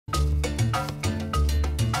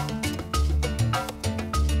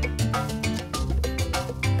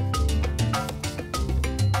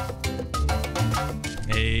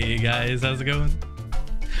guys, how's it going?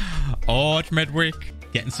 Oh, it's Medwick.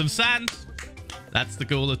 Getting some sand. That's the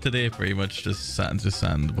goal of today, pretty much. Just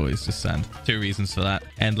sand, boys, just sand. Two reasons for that.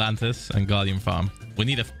 Endlantis and Guardian Farm. We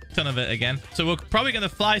need a ton of it again. So we're probably going to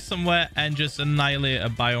fly somewhere and just annihilate a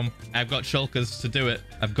biome. I've got shulkers to do it.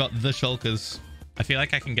 I've got the shulkers. I feel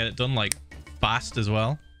like I can get it done, like, fast as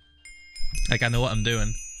well. Like, I know what I'm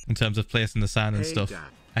doing in terms of placing the sand and stuff.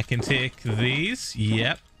 I can take these.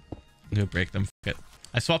 Yep. I'm going to break them. Fuck it.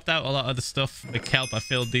 I swapped out a lot of the stuff. The kelp. I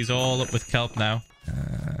filled these all up with kelp now.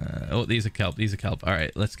 Oh, these are kelp. These are kelp. All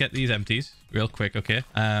right, let's get these empties real quick. Okay.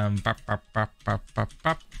 Can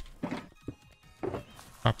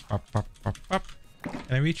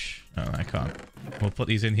I reach? Oh, I can't. We'll put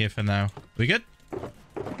these in here for now. We good? All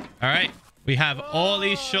right. We have all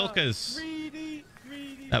these shulkers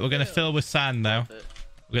that we're gonna fill with sand now.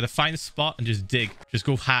 We're gonna find a spot and just dig. Just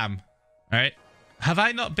go ham. All right. Have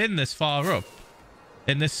I not been this far up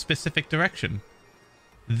in this specific direction?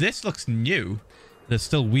 This looks new. There's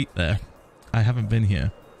still wheat there. I haven't been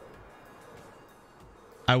here.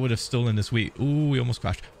 I would have stolen this wheat. Ooh, we almost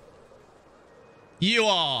crashed. You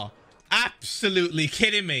are absolutely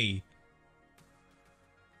kidding me.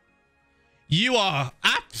 You are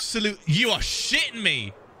shitting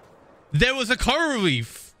me. There was a coral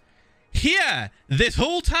reef here this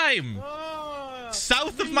whole time.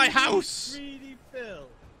 South of my house.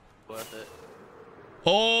 Worth it.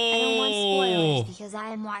 Oh. I don't want spoilers because I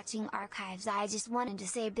am watching archives. I just wanted to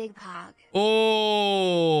say big pog.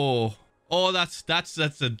 Oh. Oh, that's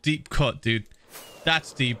a deep cut, dude.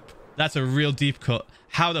 That's deep. That's a real deep cut.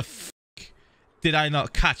 How the f did I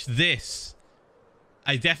not catch this?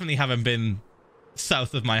 I definitely haven't been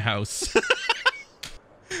south of my house.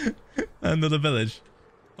 Another village.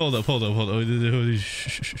 Hold up.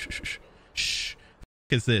 Shh.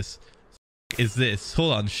 Is this? Is this?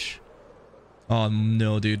 Hold on. Shh. Oh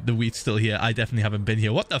no, dude. The wheat's still here. I definitely haven't been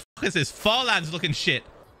here. What the f is this? Farlands looking shit.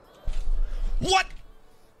 What?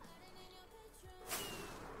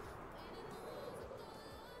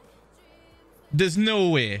 There's no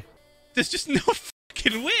way. There's just no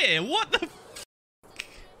fucking way. What the f?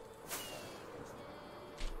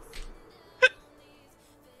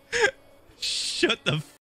 Shut the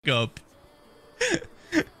f up.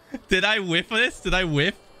 Did I whiff this? Did I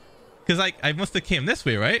whiff? Because I must have came this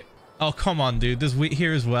way, right? Oh, come on, dude. There's wheat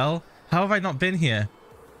here as well. How have I not been here?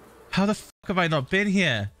 How the fuck have I not been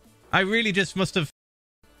here? I really just must have...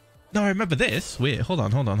 No, I remember this. Wait, hold on.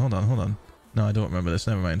 No, I don't remember this.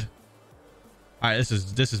 Never mind. All right, this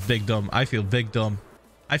is big dumb. I feel big dumb.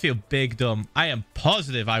 I am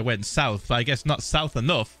positive I went south, but I guess not south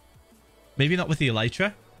enough. Maybe not with the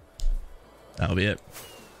elytra. That'll be it.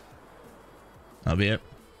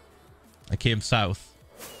 I came south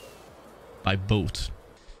by boat.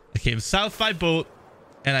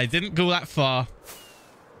 And I didn't go that far.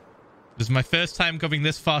 It was my first time going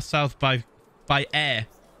this far south by air.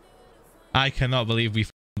 I cannot believe we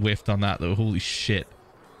whiffed on that, though. Holy shit.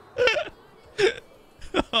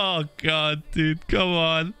 Oh, God, dude. Come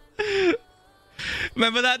on.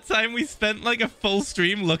 Remember that time we spent like a full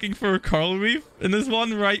stream looking for a coral reef? And there's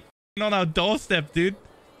one right on our doorstep, dude.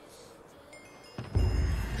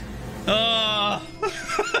 Oh.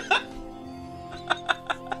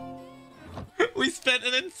 We spent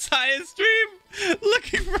an entire stream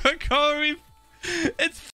looking for a coral reef.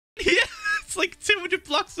 It's here. It's like 200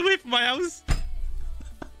 blocks away from my house.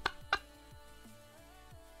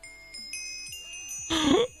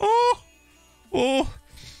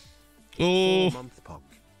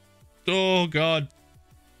 Oh God.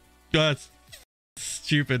 That's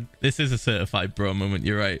stupid. This is a certified bro moment.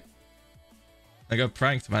 You're right. I got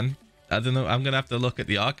pranked, man. I don't know. I'm gonna have to look at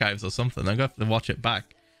the archives or something. I'm gonna have to watch it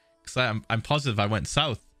back because I'm positive I went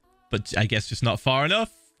south, but I guess just not far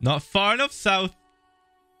enough. Not far enough south.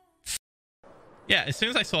 Yeah. As soon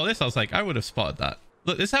as I saw this, I was like, I would have spotted that.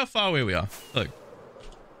 Look, this is how far away we are. Look.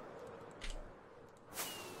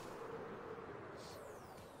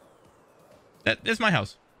 There's my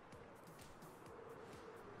house.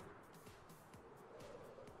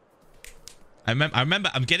 I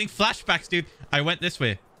remember. I'm getting flashbacks, dude. I went this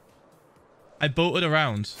way. I boated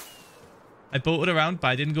around, but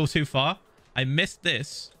I didn't go too far. I missed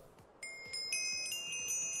this.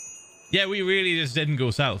 Yeah, we really just didn't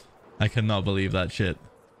go south. I cannot believe that shit.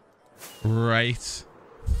 Right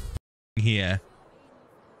here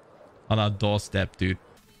on our doorstep, dude.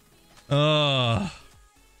 Oh.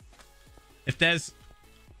 If there's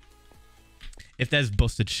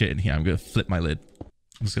busted shit in here, I'm gonna flip my lid.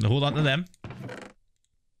 I'm just gonna hold on to them.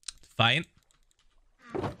 Fine.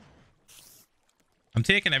 I'm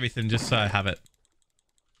taking everything just so I have it.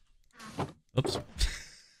 Oops.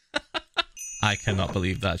 I cannot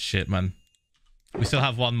believe that shit, man. We still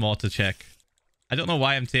have one more to check. I don't know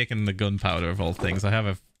why I'm taking the gunpowder of all things. I have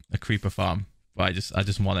a creeper farm, but I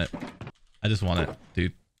just want it. I just want it,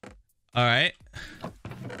 dude. All right.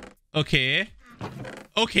 Okay.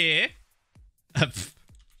 Okay.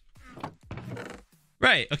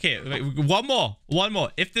 Right. Okay. Wait, one more. One more.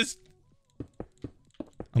 If this...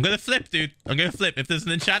 I'm going to flip, dude. I'm going to flip. If there's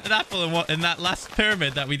an enchanted apple in that last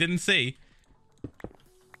pyramid that we didn't see,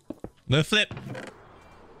 I'm going to flip.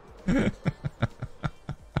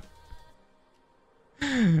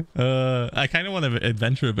 I kind of want to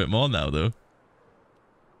adventure a bit more now, though.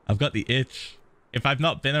 I've got the itch. If I've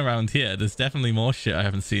not been around here, there's definitely more shit I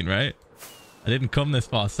haven't seen, right? I didn't come this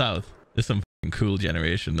far south. There's some fucking cool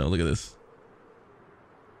generation, though. Look at this.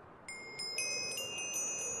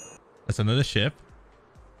 That's another ship.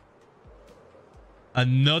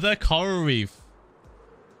 Another coral reef.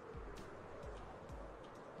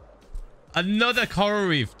 Another coral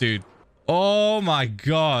reef, dude. Oh my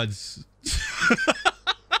god.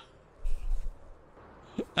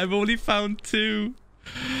 I've only found 2.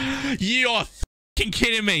 You're fucking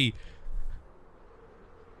kidding me.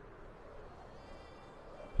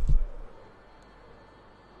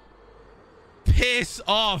 Piss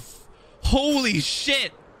off. Holy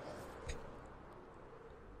shit.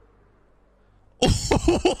 What?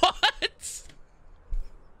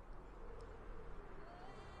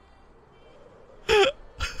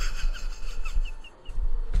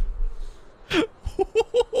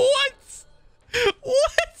 What?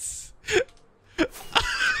 What?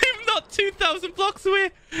 I'm not 2,000 blocks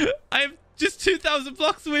away. I'm just 2,000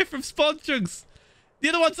 blocks away from spawn chunks. The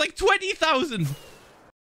other one's like 20,000.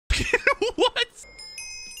 What?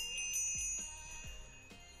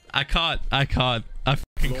 I can't. I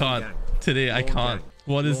fucking can't. Today I can't.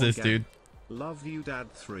 What is this, dude? Love you,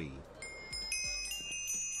 Dad 3.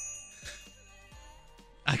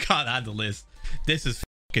 I can't handle this. This is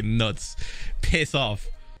fucking nuts. Piss off.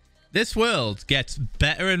 This world gets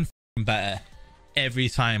better and better every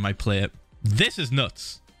time I play it. This is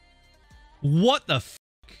nuts. What the fuck?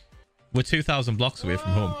 We're 2,000 blocks away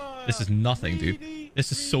from home. This is nothing, dude.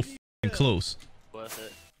 This is so fucking close. Worth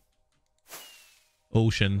it.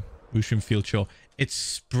 Ocean field shore. It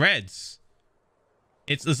spreads.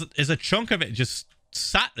 There's a chunk of it just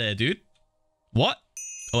sat there, dude. What?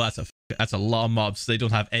 Oh, that's a lot of mobs. They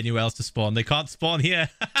don't have anywhere else to spawn. They can't spawn here.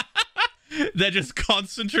 They're just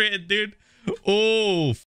concentrated, dude.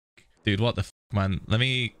 Oh, dude, what the man? Let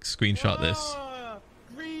me screenshot this.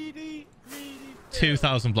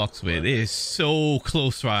 2,000 blocks away. It is so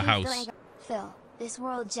close to our house. Phil, this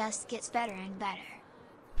world just gets better and better.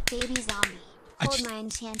 Baby zombie. Hold my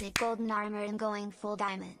enchanted golden armor and going full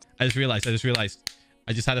diamond. I just realized.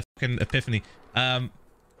 I just had a fucking epiphany.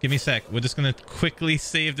 Give me a sec. We're just going to quickly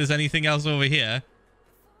see if there's anything else over here.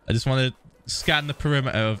 I just want to scan the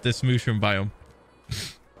perimeter of this mushroom biome.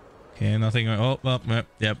 Okay, nothing. Oh, well,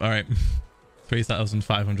 yep, all right.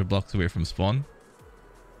 3,500 blocks away from spawn.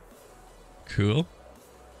 Cool.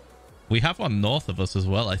 We have one north of us as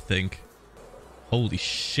well, I think. Holy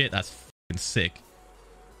shit, that's fucking sick.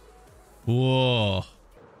 Whoa.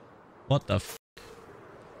 What the f...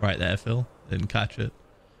 Right there, Phil. Didn't catch it.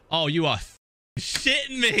 Oh, you are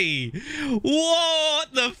shitting me.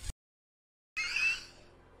 What the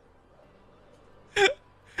f...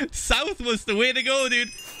 South was the way to go, dude.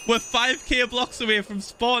 We're 5k blocks away from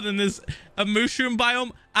spawn and there's a mushroom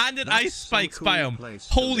biome and an ice spikes biome.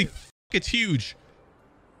 Holy f... It's huge.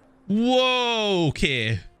 Whoa,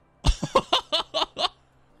 okay.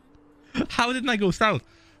 How didn't I go south?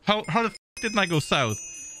 How the f didn't I go south?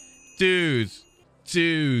 Dude.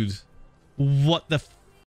 What the f...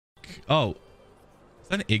 Oh. Is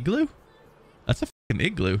that an igloo? That's a fucking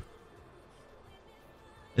igloo.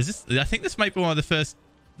 Is this... I think this might be one of the first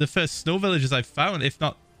snow villages I've found, if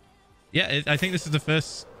not... Yeah, I think this is the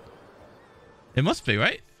first... It must be,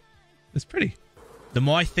 right? It's pretty. The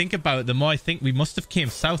more I think about it, the more I think we must have came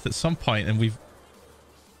south at some point and we've...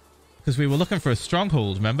 Because we were looking for a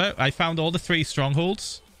stronghold, remember? I found all the 3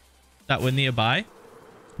 strongholds that were nearby.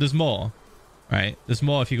 There's more, right? There's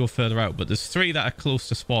more if you go further out, but there's 3 that are close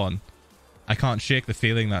to spawn. I can't shake the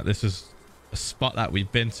feeling that this is a spot that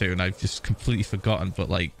we've been to and I've just completely forgotten, but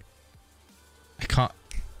like... I can't...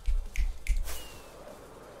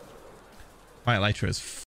 My elytra is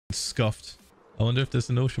f***ing scuffed. I wonder if there's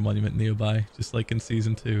an ocean monument nearby, just like in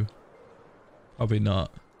season 2. Probably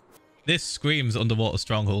not. This screams underwater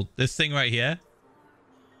stronghold. This thing right here.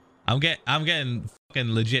 I'm getting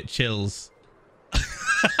fucking legit chills.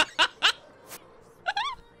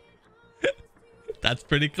 That's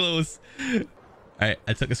pretty close. All right,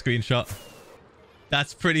 I took a screenshot.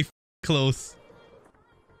 That's pretty close.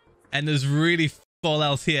 And there's really full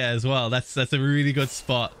else here as well. That's a really good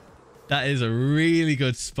spot. That is a really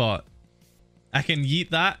good spot. I can yeet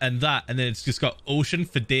that, and then it's just got ocean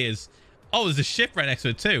for days. Oh, there's a ship right next to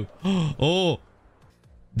it too. Oh,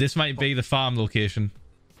 this might be the farm location.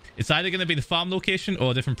 It's either going to be the farm location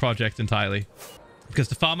or a different project entirely. Because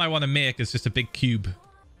the farm I want to make is just a big cube.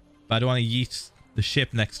 But I don't want to yeet the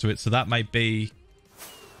ship next to it. So that might be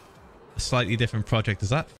a slightly different project. Is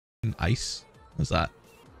that ice? What's that?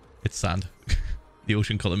 It's sand. The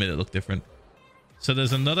ocean color made it look different. So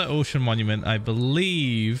there's another ocean monument, I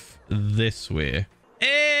believe, this way.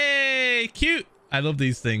 Hey, cute. I love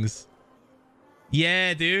these things.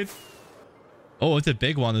 Yeah, dude. Oh, it's a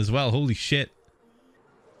big one as well. Holy shit.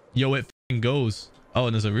 Yo, it f***ing goes. Oh,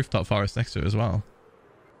 and there's a rooftop forest next to it as well.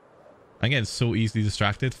 I'm getting so easily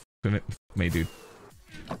distracted. F me, dude.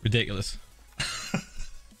 Ridiculous.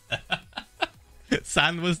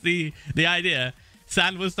 Sand was the idea.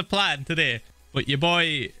 Sand was the plan today. But your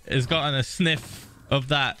boy has gotten a sniff of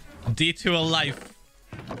that detour life.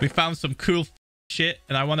 We found some cool shit,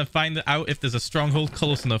 and I want to find out if there's a stronghold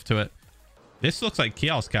close enough to it. This looks like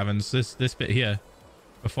Chaos Caverns, this bit here,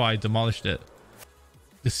 before I demolished it.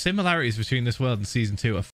 The similarities between this world and Season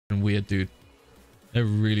 2 are f***ing weird, dude. They're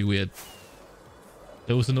really weird.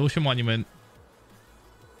 There was an ocean monument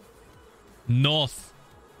north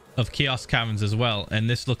of Chaos Caverns as well, and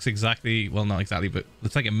this looks exactly, well, not exactly, but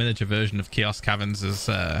looks like a miniature version of Chaos Caverns'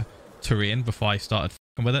 terrain before I started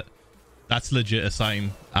f***ing with it. That's legit a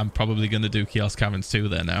sign I'm probably going to do Chaos Caverns 2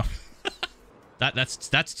 there now.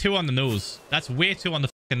 That's too on the nose. That's way too on the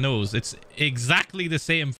fucking nose. It's exactly the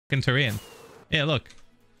same fucking terrain. Yeah, look.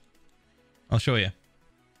 I'll show you.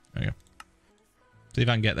 There you go. See if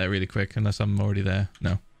I can get there really quick, unless I'm already there.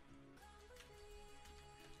 No.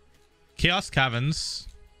 Chaos Caverns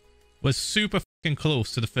was super fucking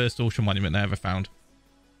close to the first ocean monument I ever found.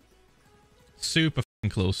 Super fucking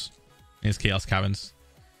close. Here's Chaos Caverns.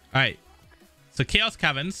 Alright. So Chaos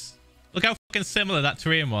Caverns. Look how fucking similar that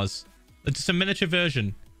terrain was. It's just a miniature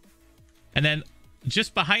version. And then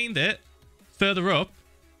just behind it, further up,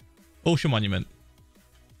 ocean monument.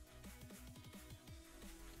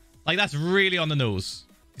 Like, that's really on the nose.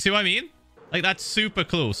 You see what I mean? Like, that's super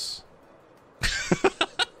close.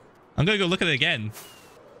 I'm gonna go look at it again.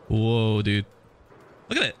 Whoa, dude.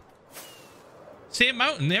 Look at it. Same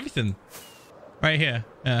mountain, everything. Right here.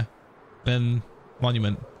 Yeah. Then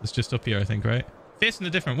monument. It's just up here, I think, right? Facing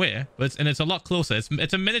a different way, but it's a lot closer.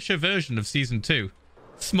 It's a miniature version of Season 2.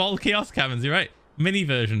 Small Chaos Caverns, you're right. Mini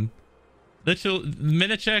version. Literal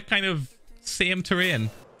miniature kind of same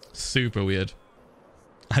terrain. Super weird.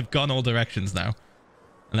 I've gone all directions now.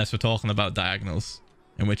 Unless we're talking about diagonals.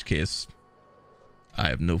 In which case, I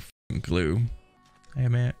have no f***ing clue. Hey,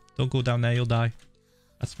 mate. Don't go down there, you'll die.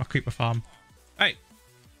 That's my creeper farm. Alright.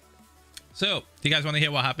 So, do you guys want to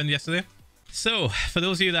hear what happened yesterday? So, for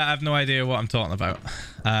those of you that have no idea what I'm talking about,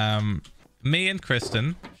 me and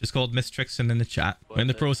Kristen, she's called Miss Trixon in the chat, we're in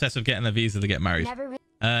the process of getting a visa to get married.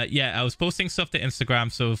 Yeah, I was posting stuff to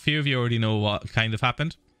Instagram, so a few of you already know what kind of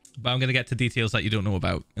happened, but I'm going to get to details that you don't know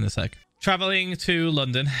about in a sec. Traveling to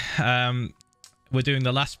London, we're doing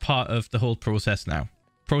the last part of the whole process now.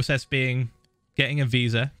 Process being getting a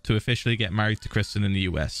visa to officially get married to Kristen in the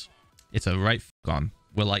US. It's a right f***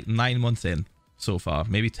 We're like 9 months in so far,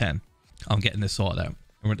 maybe 10. I'm getting this sorted out. And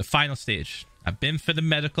we're at the final stage. I've been for the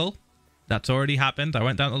medical. That's already happened. I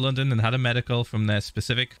went down to London and had a medical from their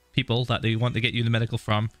specific people that they want to get you the medical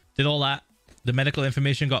from. Did all that. The medical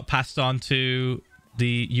information got passed on to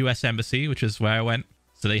the US Embassy, which is where I went.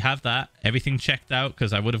 So they have that. Everything checked out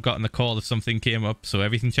because I would have gotten the call if something came up. So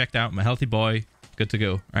everything checked out. I'm a healthy boy. Good to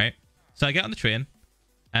go. Right? So I get on the train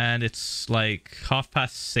and it's like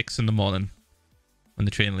 6:30 in the morning when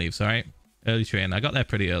the train leaves. All right? Early train. I got there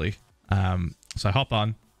pretty early. So I hop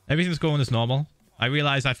on. Everything's going as normal. I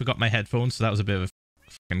realized I forgot my headphones, so that was a bit of a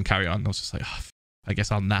fucking carry on. I was just like, oh, I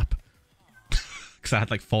guess I'll nap. Because I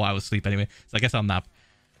had like 4 hours sleep anyway. So I guess I'll nap.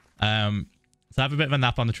 So I have a bit of a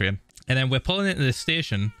nap on the train. And then we're pulling into the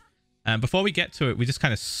station. And before we get to it, we just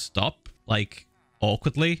kind of stop, like,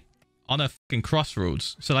 awkwardly on a fucking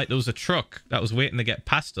crossroads. So, like, there was a truck that was waiting to get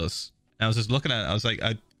past us. And I was just looking at it. I was like,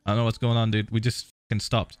 I don't know what's going on, dude. We just fucking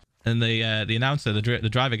stopped. And the announcer, the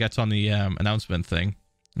driver gets on the announcement thing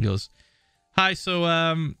and goes, "Hi,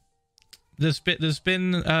 so there's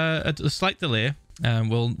been a slight delay.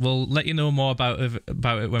 We'll let you know more about it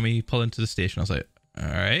when we pull into the station." I was like, "All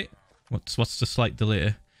right, what's the slight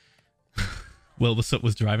delay?" Will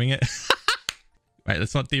was driving it. Right,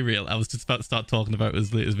 let's not derail. I was just about to start talking about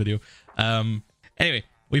his latest video. Anyway,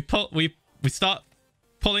 we start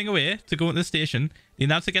pulling away to go into the station. The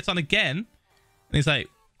announcer gets on again, and he's like,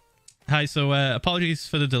 hi, so apologies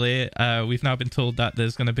for the delay. We've now been told that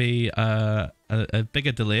there's going to be a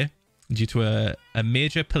bigger delay due to a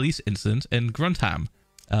major police incident in Gruntham.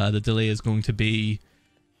 The delay is going to be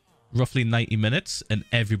roughly 90 minutes, and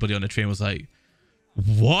everybody on the train was like,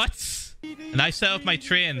 what? And I set up my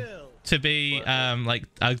train to be like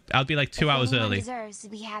I'll be like 2 hours early. Deserves to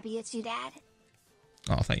be happy it's you, Dad.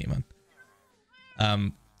 Oh, thank you,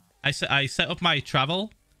 man. I set up my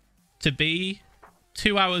travel to be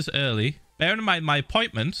 2 hours early. Bearing in mind my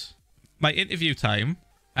appointment, my interview time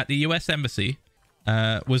at the US Embassy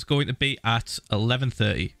was going to be at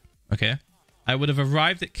 11:30. Okay, I would have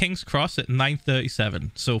arrived at King's Cross at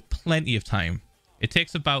 9:37, so plenty of time. It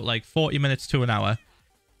takes about like 40 minutes to an hour,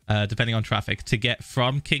 depending on traffic, to get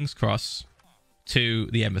from King's Cross to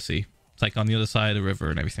the embassy. It's like on the other side of the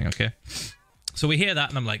river and everything. Okay, so we hear that,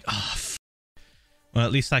 and I'm like, oh, well,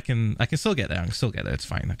 at least I can still get there. I can still get there. It's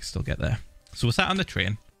fine. I can still get there. So we're sat on the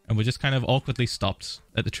train, and we're just kind of awkwardly stopped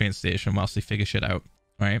at the train station whilst they figure shit out,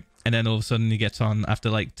 right? And then all of a sudden he gets on, after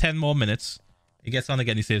like 10 more minutes, he gets on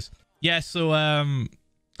again. He says, yeah, so a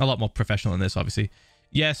lot more professional than this, obviously.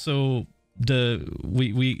 Yeah, so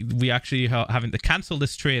we actually having to cancel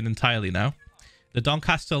this train entirely now. The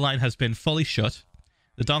Doncaster line has been fully shut.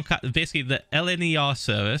 Basically the LNER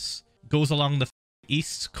service goes along the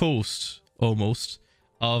east coast almost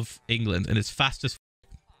of England, and it's fast as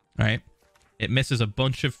right. It misses a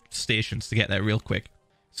bunch of stations to get there real quick.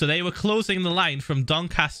 So they were closing the line from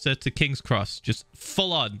Doncaster to King's Cross, just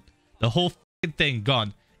full on. The whole thing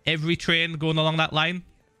gone. Every train going along that line,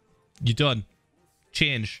 you're done.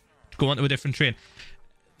 Change. Go on to a different train.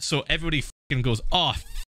 So everybody goes, oh,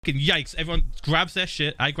 yikes. Everyone grabs their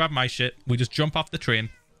shit. I grab my shit. We just jump off the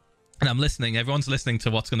train. And I'm listening. Everyone's listening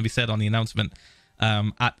to what's going to be said on the announcement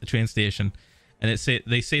at the train station. And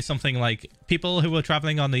they say something like, people who are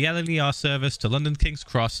traveling on the LNER service to London King's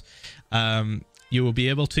Cross, you will be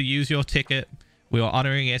able to use your ticket. We are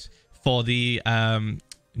honouring it for the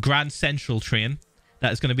Grand Central train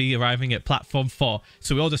that is going to be arriving at platform 4.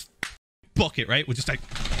 So we all just book it, right? We're just like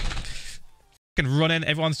running.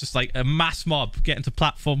 Everyone's just like a mass mob getting to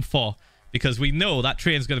platform 4 because we know that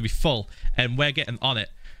train's going to be full and we're getting on it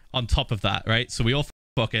on top of that, right? So we all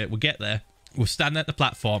book it. We get there. We're standing at the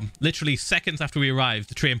platform. Literally seconds after we arrive,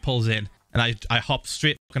 the train pulls in, and I hop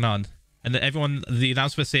straight fucking on. And then everyone, the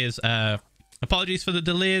announcement says, apologies for the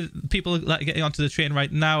delay. People getting onto the train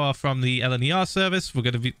right now are from the LNER service. We're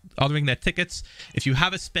going to be honouring their tickets. If you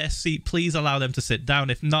have a spare seat, please allow them to sit down.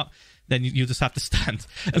 If not, then you just have to stand.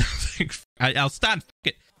 And I was like, I'll stand. Fuck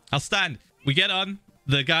it. I'll stand. We get on.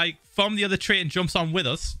 The guy from the other train jumps on with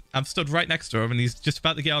us. I'm stood right next to him, and he's just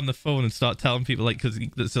about to get on the phone and start telling people, like, because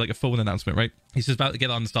it's like a phone announcement, right? He's just about to get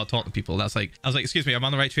on and start talking to people. I was like, excuse me, I'm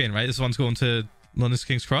on the right train, right? This one's going to London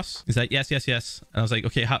King's Cross. He's like, yes. And I was like,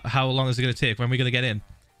 okay, how long is it going to take? When are we going to get in? And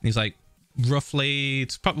he's like, roughly,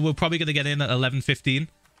 we're probably going to get in at 11:15.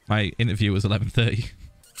 My interview was 11:30.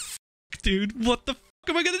 Dude, what the fuck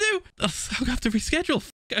am I going to do? I'm going to have to reschedule.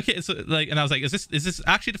 Okay, so like, and I was like, is this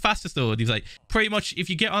actually the fastest though? And he's like, pretty much, if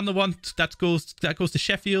you get on the one that goes to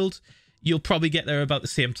Sheffield, you'll probably get there about the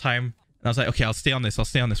same time. And I was like, okay, I'll stay on this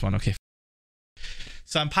one. Okay.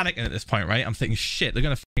 So I'm panicking at this point, right? I'm thinking, shit, they're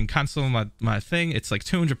gonna fucking cancel my thing. It's like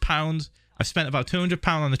 £200. I've spent about £200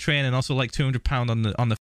 on the train and also like £200 on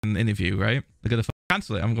the interview, right? They're gonna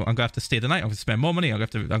cancel it. I'm gonna have to stay the night. I'm gonna spend more money. I'm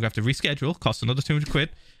gonna have to reschedule, cost another 200 quid,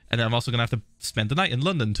 and then I'm also gonna have to spend the night in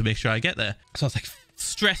London to make sure I get there. So I was like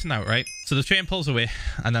stressing out, right? So the train pulls away,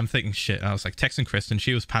 and I'm thinking, shit. I was like texting Kristen.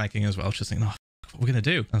 She was panicking as well. She's thinking, oh, what are we gonna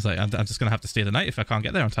do? I was like, I'm just gonna have to stay the night if I can't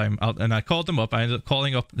get there on time. And I called them up. I ended up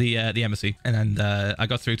calling up the embassy, and then I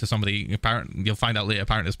got through to somebody. Apparently, you'll find out later.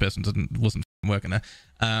 Apparently, this person wasn't working there.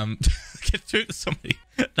 Get through to somebody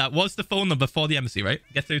that was the phone number for the embassy, right?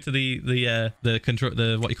 Get through to the control,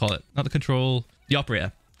 what do you call it? Not the control, the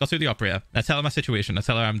operator. Got through the operator. I tell her my situation. I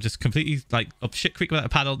tell her I'm just completely like up shit creek without a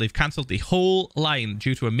paddle. They've cancelled the whole line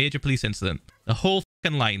due to a major police incident. The whole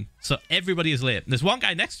fucking line. So everybody is late. There's one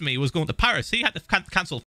guy next to me who was going to Paris. He had to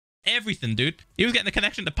cancel everything, dude. He was getting a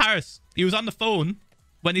connection to Paris. He was on the phone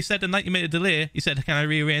when he said the 90-minute delay. He said, can I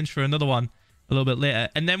rearrange for another one a little bit later?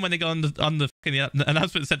 And then when they got on the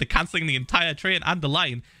announcement that said they're cancelling the entire train and the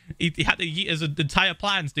line, he had to yeet his entire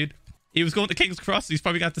plans, dude. He was going to King's Cross. He's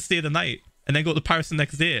probably going to have to stay the night and then go to Paris the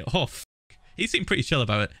next day. Oh, he seemed pretty chill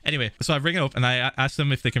about it. Anyway, so I ring it up and I asked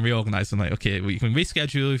them if they can reorganize. I'm like, okay, we can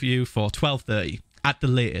reschedule you for 12:30 at the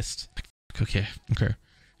latest. Okay.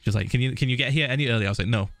 She's like, can you get here any earlier? I was like,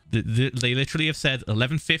 no. They literally have said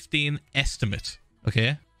 11:15 estimate.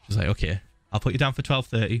 Okay. She's like, okay, I'll put you down for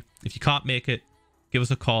 12:30. If you can't make it, give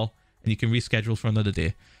us a call and you can reschedule for another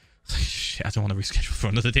day. It's like, shit, I don't want to reschedule for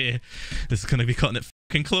another day. This is going to be cutting it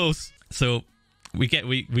fucking close. So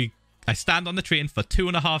I stand on the train for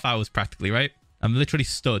 2.5 hours practically, right? I'm literally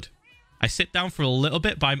stood. I sit down for a little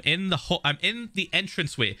bit, but I'm in the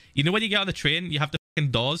entranceway. You know when you get on the train, you have the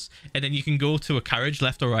fucking doors, and then you can go to a carriage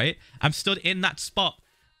left or right. I'm stood in that spot,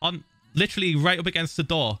 on literally right up against the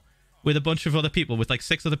door, with a bunch of other people, with like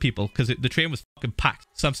 6 other people, because the train was fucking packed.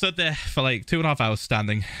 So I'm stood there for like 2.5 hours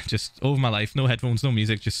standing, just over my life, no headphones, no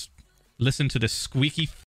music, just listen to this squeaky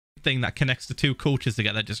thing that connects the 2 coaches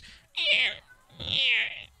together, just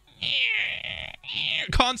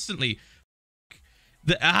constantly.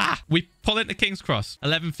 We pull into King's Cross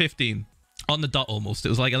 11:15 on the dot almost. It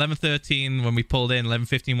was like 11:13 when we pulled in,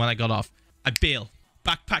 11:15 when I got off. I bail,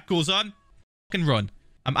 backpack goes on, fucking run.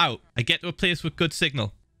 I'm out. I get to a place with good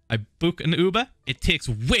signal. I book an Uber. It takes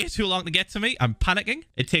way too long to get to me. I'm panicking.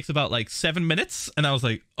 It takes about like 7 minutes, and I was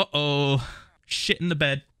like, uh-oh, shit in the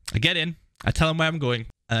bed. I get in. I tell him where I'm going.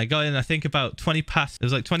 And I got in, I think about 20 past, it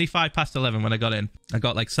was like 25 past 11 when I got in. I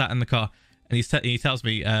got like sat in the car, and he tells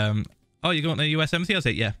me, oh, you're going to the US Embassy? I was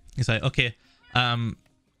like, yeah. He's like, okay.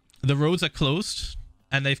 The roads are closed,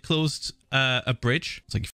 and they've closed a bridge.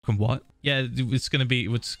 It's like, fucking what? Yeah, it's gonna be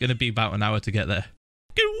about an hour to get there.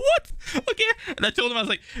 What? Okay. And I told him, I was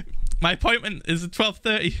like, my appointment is at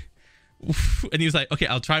 12:30. And he was like, okay,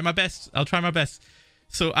 I'll try my best.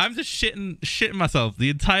 So I'm just shitting myself the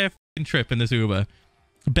entire fucking trip in this Uber,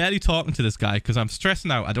 barely talking to this guy because I'm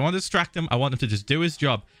stressing out. I don't want to distract him. I want him to just do his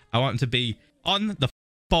job. I want him to be on the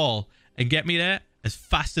ball and get me there as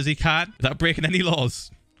fast as he can without breaking any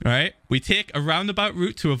laws. All right. We take a roundabout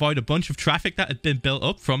route to avoid a bunch of traffic that had been built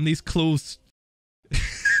up from these closed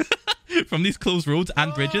roads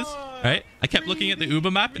and bridges. Right. I kept looking at the Uber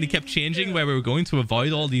map, and he kept changing where we were going to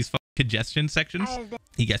avoid all these congestion sections.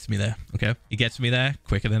 He gets me there. Okay. He gets me there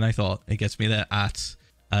quicker than I thought. He gets me there at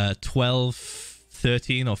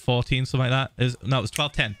 12:13 or 14, something like that. It was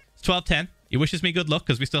 12:10. It's 12:10. He wishes me good luck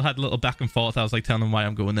because we still had a little back and forth. I was like telling him why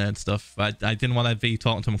I'm going there and stuff. I didn't want to be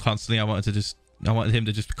talking to him constantly. I wanted him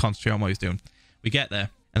to just concentrate on what he's doing. We get there,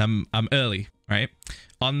 and I'm early, right?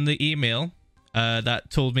 On the email that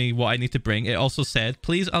told me what I need to bring, it also said,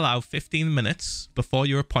 please allow 15 minutes before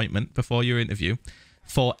your appointment, before your interview,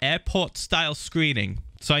 for airport style screening.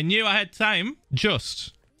 So I knew I had time.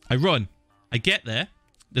 I run. I get there.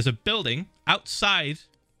 There's a building outside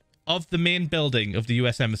of the main building of the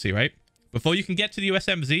US Embassy, right? Before you can get to the US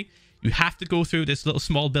Embassy, you have to go through this little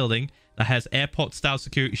small building that has airport style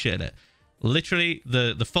security shit in it. Literally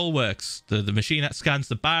the full works. The machine that scans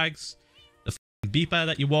the bags, the beeper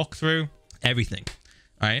that you walk through, everything.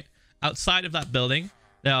 All right. Outside of that building,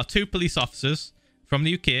 there are 2 police officers from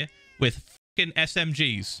the UK with fucking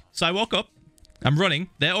SMGs. So I woke up. I'm running.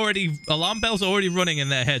 Alarm bells are already running in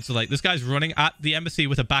their heads. So like, this guy's running at the embassy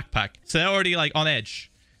with a backpack. So they're already like on edge.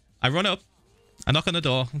 I run up. I knock on the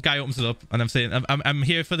door. Guy opens it up, and I'm saying, I'm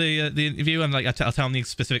here for the interview. And like, I'll tell him the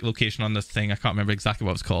specific location on this thing. I can't remember exactly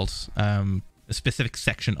what it's called. A specific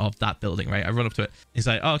section of that building, right? I run up to it. He's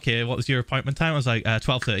like, oh, okay, what was your appointment time? I was like,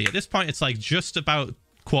 12:30. At this point, it's like just about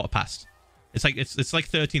 1/4 past. It's like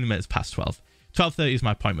 13 minutes past 12. 12:30 is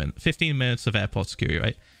my appointment. 15 minutes of airport security,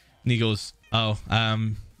 right? And he goes, oh,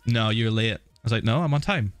 no, you're late. I was like, no, I'm on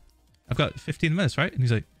time. I've got 15 minutes, right? And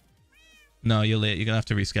he's like, no, you're late. You're gonna have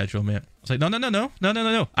to reschedule, mate. I was like, no.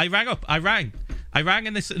 I rang up. I rang,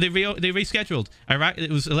 and they rescheduled. I rang. It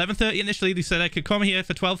was 11:30 initially. They said I could come here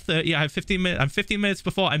for 12:30. I have 15 minutes. I'm 15 minutes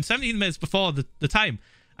before. I'm 17 minutes before the time.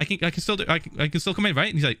 I can still come in, right?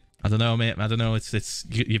 And he's like, I don't know, mate. I don't know. It's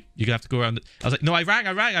you're gonna have to go around. I was like, no, I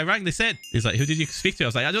rang. They said. He's like, who did you speak to? I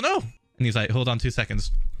was like, I don't know. And he's like, hold on 2 seconds.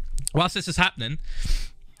 Whilst this is happening,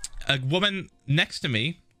 a woman next to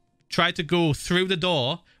me tried to go through the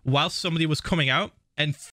door whilst somebody was coming out,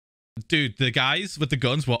 and dude, the guys with the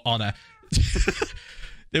guns were on her.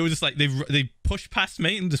 They were just like, they pushed past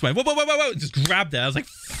me and just went whoa, and just grabbed her. I was like,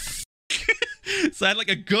 so I had like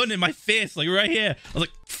a gun in my face, like right here. I was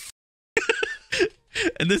like,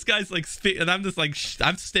 and this guy's like, and I'm just like,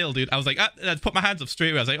 I'm still, dude. I was like, and I put my hands up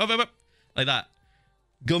straight away. I was like, oh, like that.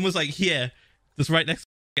 Gun was like here, just right next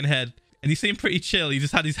to my head, and he seemed pretty chill. He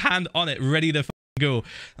just had his hand on it, ready to go.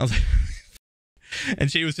 I was like,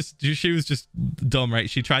 and she was just dumb, right?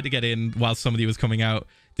 She tried to get in while somebody was coming out,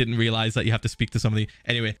 didn't realize that you have to speak to somebody.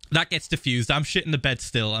 Anyway, that gets diffused. I'm shit in the bed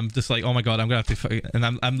still. I'm just like, oh my god, I'm gonna have to,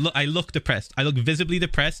 and I look depressed. I look visibly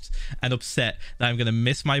depressed and upset that I'm gonna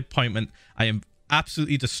miss my appointment. I am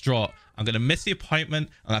absolutely distraught. I'm gonna miss the appointment.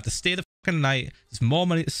 I'll have to stay the fucking night. There's more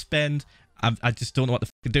money to spend. I just don't know what the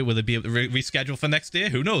fuck to do. Will they be able to reschedule for next day?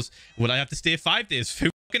 Who knows? Would I have to stay 5 days? Who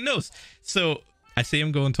fucking knows? So I see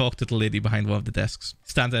him go and talk to the lady behind one of the desks.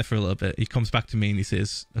 Stand there for a little bit. He comes back to me and he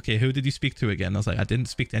says, okay, who did you speak to again? I was like, I didn't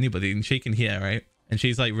speak to anybody. And she can hear, right? And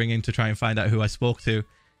she's like ringing to try and find out who I spoke to.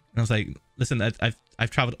 And I was like, listen,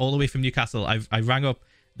 I've traveled all the way from Newcastle. I rang up.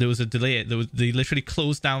 There was a delay. They literally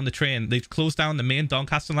closed down the train. They closed down the main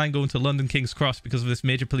Doncaster line going to London King's Cross because of this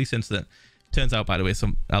major police incident. Turns out, by the way,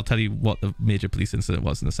 I'll tell you what the major police incident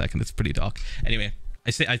was in a second. It's pretty dark. Anyway,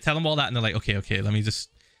 I tell them all that and they're like, okay, let me just...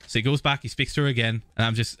 So he goes back, he speaks to her again, and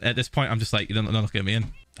I'm just, at this point, I'm just like, they're not going to let me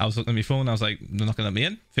in. I was looking at my phone, I was like, they're not going to let me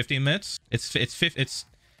in? 15 minutes?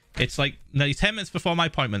 It's like nearly 10 minutes before my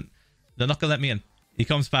appointment. They're not going to let me in. He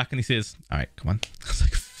comes back and he says, all right, come on. I was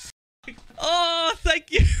like, oh,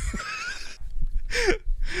 thank you.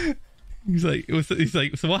 He's like,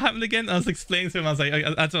 so what happened again? I was explaining to him, I was like,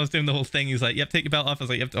 as I was doing the whole thing, he's like, yep, take your belt off. I was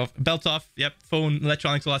like, yep, belt off, yep, phone,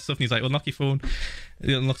 electronics, all that stuff. And he's like, well, knock your phone.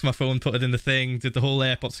 He unlocked my phone, put it in the thing, did the whole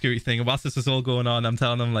airport security thing. And whilst this is all going on, I'm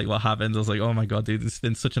telling him like what happened. I was like, oh my God, dude, it's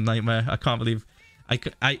been such a nightmare. I can't believe I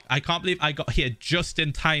can't believe I got here just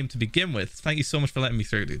in time to begin with. Thank you so much for letting me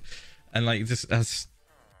through, dude. And like, just I was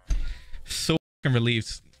so fucking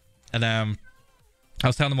relieved. And I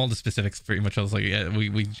was telling them all the specifics pretty much. I was like, yeah,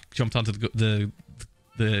 we jumped onto the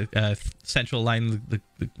central line, the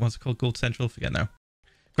what's it called, Gold Central? Forget now.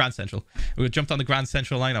 Grand Central. We jumped on the Grand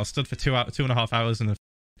Central line. I was stood for 2.5 hours and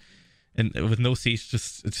with no seats,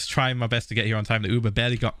 just trying my best to get here on time. The Uber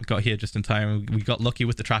barely got here just in time. We got lucky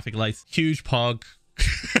with the traffic lights. Huge pog.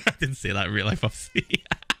 I didn't say that in real life, obviously.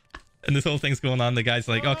 And this whole thing's going on. The guy's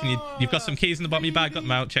like, oh, you've got some keys in the bottom of your bag, got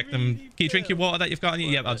them out, check them. Can you drink your water that you've got on you?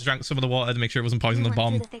 Yep, I just drank some of the water to make sure it wasn't poison or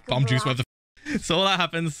bomb juice. So all that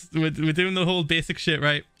happens. We're doing the whole basic shit,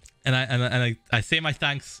 right? And I say my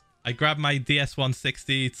thanks. I grab my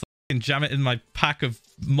DS160, and jam it in my pack of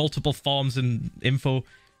multiple forms and info,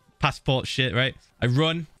 passport shit, right? I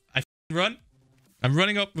run. I'm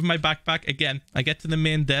running up with my backpack again. I get to the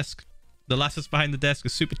main desk. The lasses behind the desk are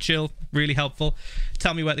super chill, really helpful.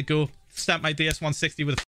 Tell me where to go. Stamp my DS160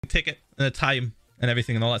 with a ticket and a time and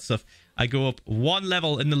everything and all that stuff. I go up one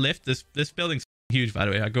level in the lift. This building's huge, by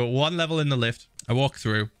the way. I go one level in the lift. I walk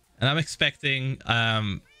through, and I'm expecting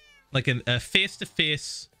like a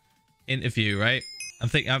face-to-face interview, right?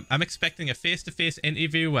 I'm expecting a face-to-face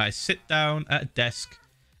interview where I sit down at a desk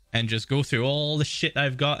and just go through all the shit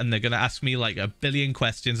I've got, and they're gonna ask me like a billion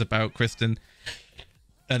questions about Kristen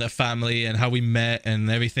and her family and how we met and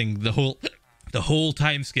everything, the whole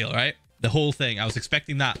time scale, right? The whole thing. I was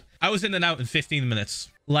expecting that. I was in and out in 15 minutes.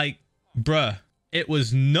 Like, bruh, it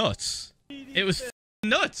was nuts. It was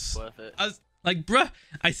nuts. Worth it. I was like, bruh,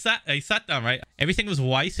 I sat down, right? Everything was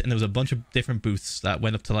white, and there was a bunch of different booths that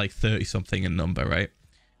went up to like 30 something in number, right?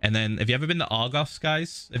 And then, have you ever been to Argos,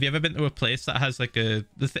 guys? Have you ever been to a place that has like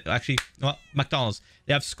actually, well, McDonald's,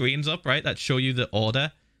 they have screens up, right, that show you the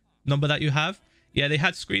order number that you have? Yeah, they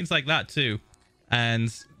had screens like that too.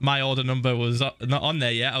 And my order number was not on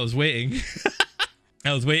there yet. I was waiting.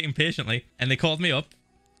 I was waiting patiently. And they called me up.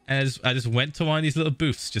 And I just went to one of these little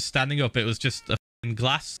booths, just standing up. It was just a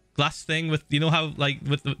glass thing with, you know how, like,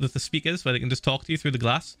 with the speakers where they can just talk to you through the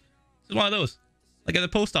glass? It was one of those. Like at the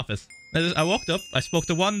post office. I walked up. I spoke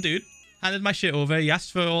to one dude. Handed my shit over. He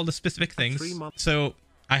asked for all the specific things. So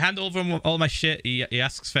I hand over him all my shit. He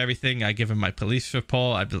asks for everything. I give him my police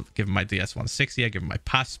report. I give him my DS160. I give him my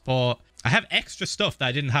passport. I have extra stuff that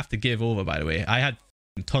I didn't have to give over, by the way. I had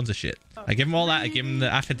tons of shit. I give him all that. I give him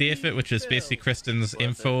the affidavit, which is basically Kristen's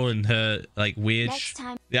info and her like wage.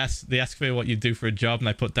 They ask for what you do for a job, and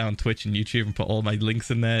I put down Twitch and YouTube and put all my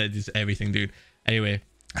links in there. It's everything, dude. Anyway,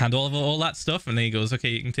 hand over all that stuff, and then he goes, okay,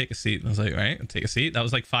 you can take a seat. And I was like, all right, I'll take a seat. That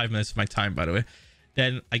was like 5 minutes of my time, by the way.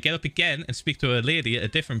 Then I get up again and speak to a lady at a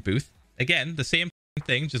different booth. Again, the same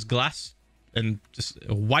thing, just glass and just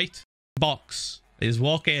a white box. They just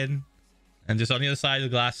walk in, and just on the other side of the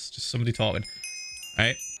glass, just somebody talking. All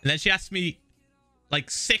right. And then she asked me like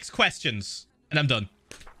 6 questions, and I'm done.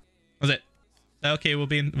 That was it. Okay,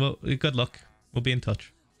 good luck. We'll be in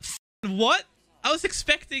touch. What? I was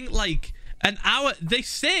expecting like an hour. They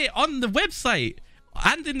say on the website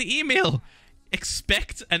and in the email,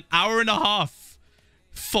 expect an hour and a half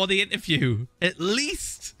for the interview, at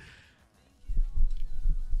least.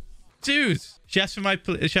 Dude, she asked for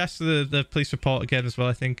the police report again as well,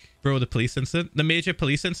 I think. Bro, the police incident, the major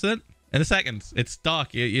police incident. In a second, it's dark.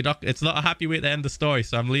 You're not. It's not a happy way to end the story,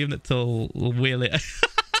 so I'm leaving it till way later.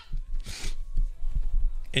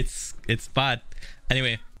 It's bad.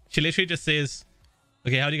 Anyway, she literally just says,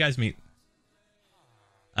 "Okay, how do you guys meet?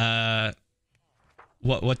 What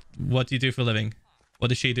do you do for a living? What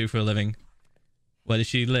does she do for a living? Where does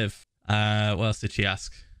she live? What else did she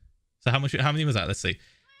ask? So how many was that? Let's see.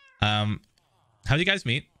 How did you guys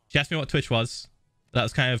meet? She asked me what Twitch was. That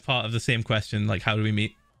was kind of part of the same question. Like, how do we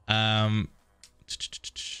meet? Where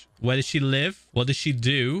does she live? What does she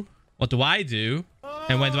do? What do I do?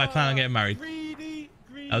 And when do I plan on getting married?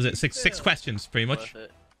 That was it. Six questions, pretty much.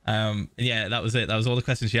 And yeah, that was it. That was all the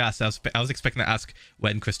questions she asked. I was expecting to ask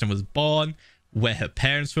when Kristen was born, where her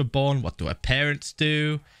parents were born, what do her parents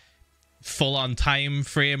do, full on time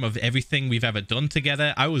frame of everything we've ever done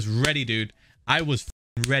together. I was ready, dude. I was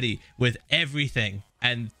ready with everything,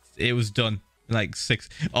 and it was done. Like 6.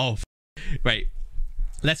 Oh, right.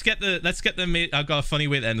 Let's get the. I've got a funny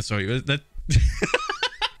way to end the story.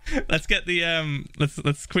 Let's get the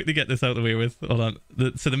let's quickly get this out of the way with. Hold on.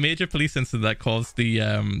 So the major police incident that caused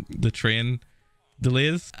the train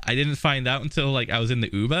delays, I didn't find out until like I was in the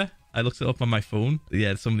Uber. I looked it up on my phone.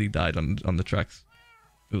 Yeah, somebody died on the tracks.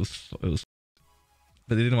 It was,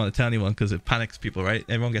 but they didn't want to tell anyone because it panics people, right?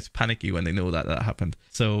 Everyone gets panicky when they know that happened.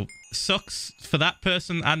 So sucks for that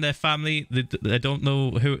person and their family. They don't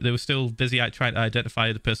know who. They were still busy trying to identify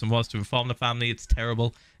who the person was to inform the family. It's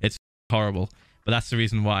terrible. It's horrible. But that's the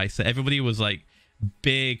reason why. So everybody was like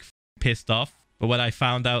big pissed off. But when I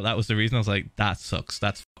found out that was the reason, I was like, that sucks.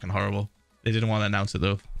 That's fucking horrible. They didn't want to announce it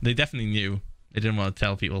though. They definitely knew. They didn't want to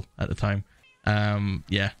tell people at the time.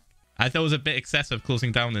 Yeah. I thought it was a bit excessive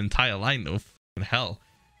closing down the entire line though. Fucking hell.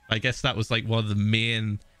 I guess that was like one of the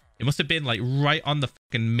main... It must have been like right on the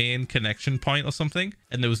fucking main connection point or something.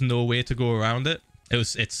 And there was no way to go around it.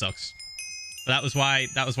 It sucks. But that was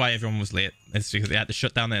why everyone was late. It's because they had to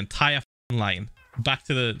shut down the entire line. Back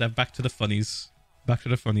to the funnies. Back to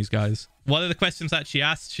the funnies, guys. One of the questions that she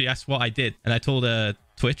asked what I did, and I told her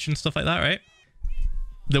Twitch and stuff like that, right?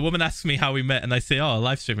 The woman asks me how we met, and I say, oh, a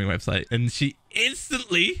live streaming website, and she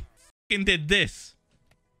instantly fucking did this.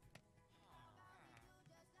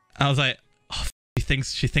 I was like, oh, she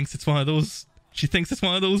thinks it's one of those. She thinks it's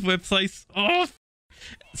one of those websites. Oh,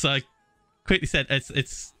 so I quickly said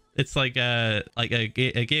it's like a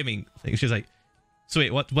gaming thing. She's like, so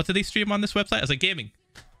wait, what do they stream on this website? I was like, gaming.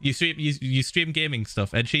 You stream gaming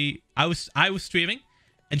stuff. And I was streaming,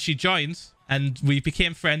 and she joins, and we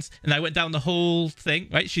became friends, and I went down the whole thing,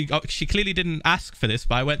 right? She clearly didn't ask for this,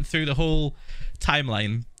 but I went through the whole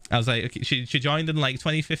timeline. I was like, okay, she joined in like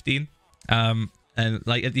 2015. And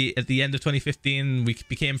like at the end of 2015 we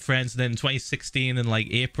became friends. Then 2016 in like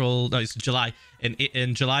April, no, it's July.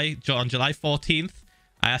 In July, on July 14th,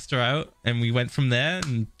 I asked her out, and we went from there.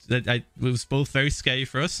 And it was both very scary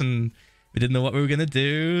for us, and we didn't know what we were gonna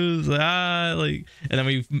do. And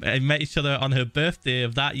then I met each other on her birthday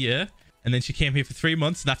of that year, and then she came here for 3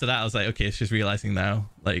 months. And after that, I was like, okay, she's realizing now,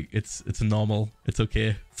 like it's normal, it's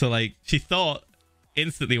okay. So like she thought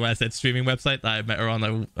instantly when I said streaming website that I met her on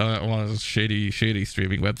one of those shady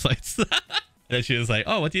streaming websites. And then she was like,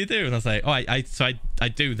 oh, what do you do? And I was like, oh, I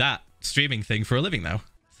do that streaming thing for a living now.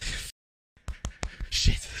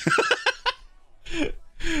 Shit. I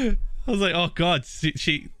was like, oh god,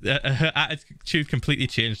 her attitude completely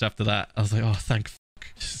changed after that. I was like, oh, thank fuck.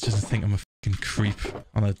 She doesn't think I'm a fucking creep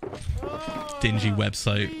on a dingy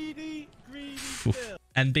website.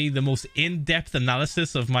 And be the most in-depth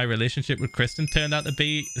analysis of my relationship with Kristen turned out to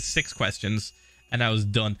be 6 questions, and I was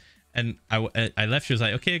done. And I left. She was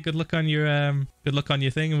like, okay, good luck on your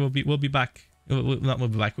thing, and we'll be back.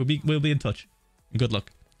 We'll be in touch. Good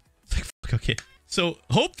luck. It's like, fuck, okay. So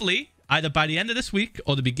hopefully either by the end of this week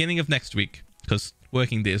or the beginning of next week, because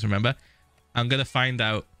working days, remember, I'm gonna find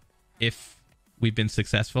out if we've been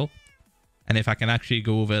successful and if I can actually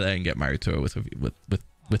go over there and get married to her with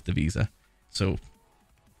the visa. So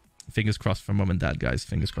fingers crossed for mum and dad, guys.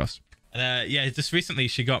 Fingers crossed. Yeah, just recently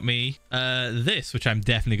she got me this, which I'm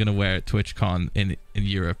definitely gonna wear at TwitchCon in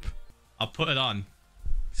Europe. I'll put it on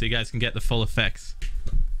so you guys can get the full effects.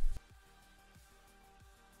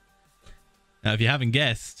 Now, if you haven't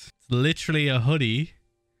guessed, it's literally a hoodie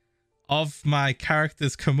of my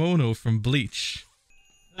character's kimono from Bleach.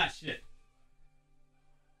 That shit.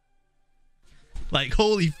 Like,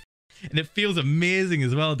 holy f***. And it feels amazing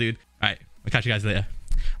as well, dude. Alright, I'll catch you guys later.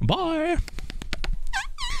 Bye.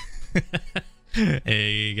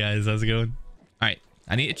 Hey, guys, how's it going? Alright,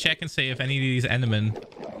 I need to check and see if any of these Endermen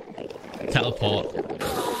teleport.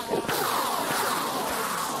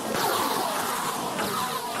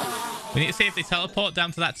 We need to see if they teleport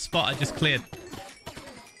down to that spot I just cleared.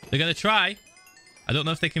 They're gonna try. I don't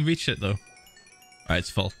know if they can reach it though. Alright, it's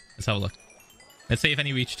full. Let's have a look. Let's see if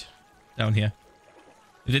any reached down here.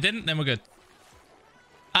 If they didn't, then we're good.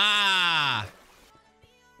 Ah!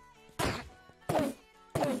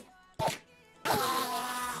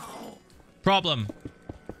 Problem.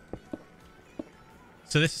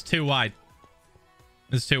 So this is too wide.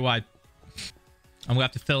 This is too wide. I'm gonna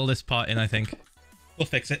have to fill this part in, I think. We'll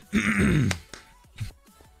fix it.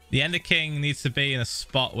 The Ender King needs to be in a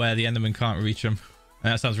spot where the Enderman can't reach him.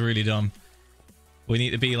 And that sounds really dumb. We need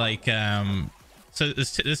to be like... So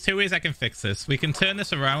there's two ways I can fix this. We can turn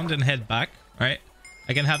this around and head back, right?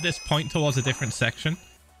 I can have this point towards a different section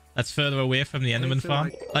that's further away from the Enderman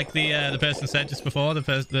farm. Like the person said just before, the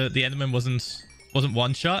Enderman wasn't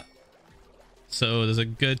one shot. So there's a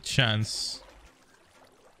good chance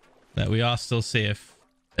that we are still safe.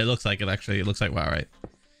 It looks like it, actually. It looks like we're all right.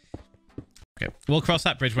 Okay, we'll cross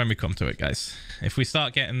that bridge when we come to it, guys. If we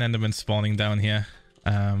start getting Endermen spawning down here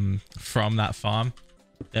from that farm,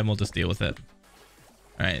 then we'll just deal with it.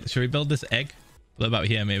 All right, should we build this egg? What about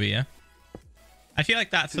here, maybe, yeah? I feel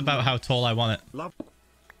like that's about how tall I want it. I'm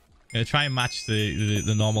gonna try and match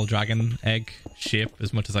the normal dragon egg shape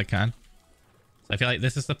as much as I can. So I feel like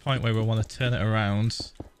this is the point where we want to turn it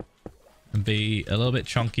around and be a little bit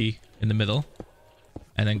chunky in the middle,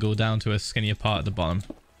 and then go down to a skinnier part at the bottom.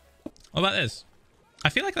 What about this? I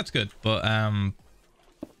feel like that's good, but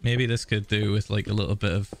maybe this could do with like a little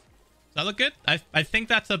bit of... Does that look good? I think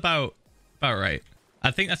that's about right.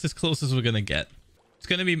 I think that's as close as we're gonna get. It's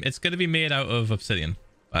gonna be made out of obsidian,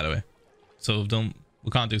 by the way. So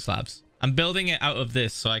we can't do slabs. I'm building it out of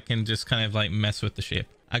this so I can just kind of like mess with the shape.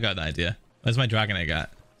 I got an idea. Where's my dragon egg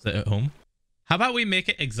at? Is it at home? How about we make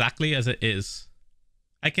it exactly as it is?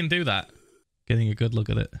 I can do that. Getting a good look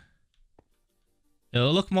at it.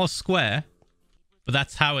 It'll look more square, but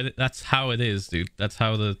that's how it is, dude. That's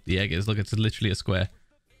how the egg is. Look, it's literally a square.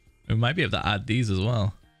 We might be able to add these as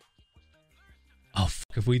well. Oh,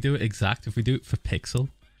 fuck. If we do it exact, if we do it for pixel,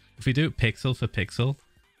 if we do it pixel for pixel,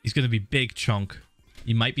 he's going to be big chunk.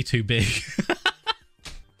 He might be too big.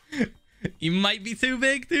 He might be too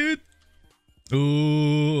big, dude.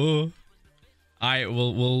 Ooh. All right,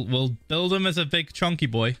 we'll build him as a big chunky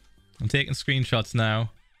boy. I'm taking screenshots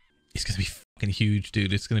now. He's going to be fucking huge,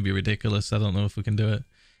 dude. It's going to be ridiculous. I don't know if we can do it.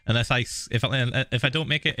 Unless if I don't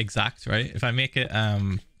make it exact, right? If I make it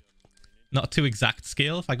not to exact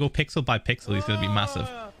scale, if I go pixel by pixel, he's going to be massive.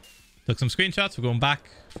 Took some screenshots. We're going back.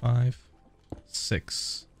 5,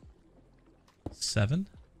 6, 7.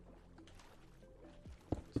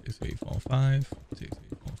 2, 3, 4, 5. 2, 3,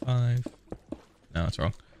 4, 5. No, it's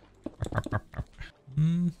wrong.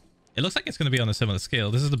 It looks like it's going to be on a similar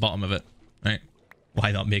scale. This is the bottom of it, right?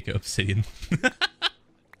 Why not make it obsidian?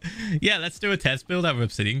 Yeah, let's do a test build out of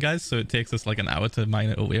obsidian, guys. So it takes us like an hour to mine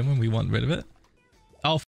it away when we want rid of it.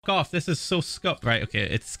 Oh, fuck off. This is so scuffed. Right, okay.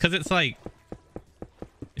 It's because it's like...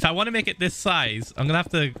 If I want to make it this size, I'm going to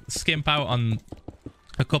have to skimp out on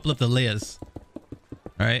a couple of the layers.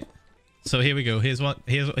 All right. So here we go. Here's what's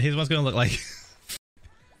going to look like.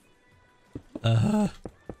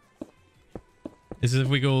 This is if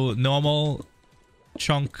we go normal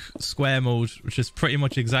chunk square mode, which is pretty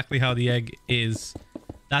much exactly how the egg is.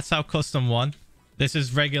 That's how custom one. This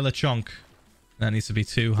is regular chunk. That needs to be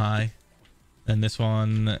 2 high. And this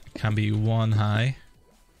one can be 1 high.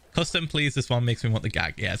 Custom, please. This one makes me want the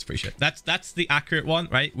gag. Yeah, it's pretty shit. That's the accurate one,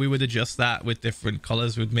 right? We would adjust that with different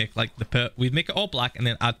colors. We'd make like we'd make it all black and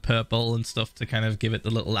then add purple and stuff to kind of give it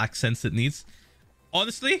the little accents it needs.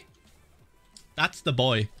 Honestly, that's the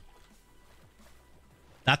boy.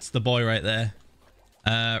 That's the boy right there.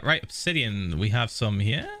 Right, obsidian. We have some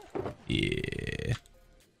here. Yeah.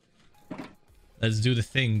 Let's do the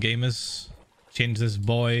thing, gamers. Change this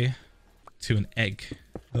boy to an egg.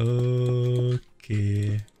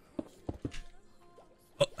 Okay.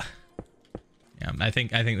 Oh. Yeah, I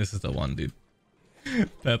think this is the one, dude.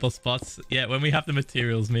 Purple spots. Yeah, when we have the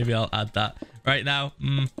materials, maybe I'll add that. Right now,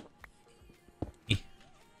 I'm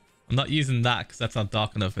not using that because that's not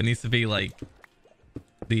dark enough. It needs to be like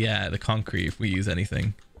the concrete if we use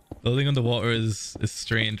anything. Building underwater is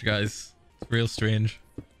strange, guys. It's real strange.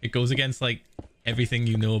 It goes against like everything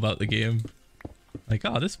you know about the game. Like,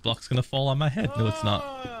 oh, this block's gonna fall on my head. No, it's not.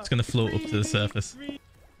 It's gonna float up to the surface. All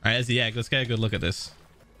right, there's the egg. Let's get a good look at this.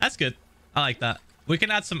 That's good. I like that. We can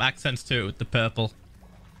add some accents to it with the purple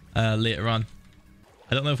later on.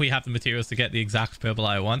 I don't know if we have the materials to get the exact purple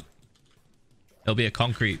I want. It'll be a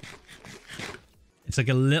concrete. It's like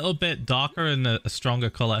a little bit darker and a stronger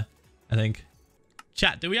color, I think.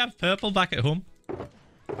 Chat, do we have purple back at home?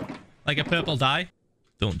 Like a purple dye?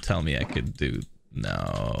 Don't tell me I could do...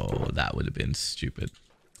 No, that would have been stupid.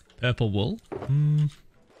 Purple wool?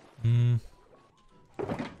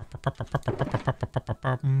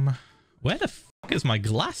 Where the fuck is my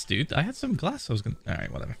glass, dude? I had some glass. I was gonna...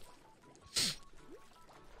 Alright, whatever.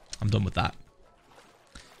 I'm done with that.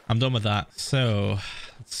 I'm done with that. So,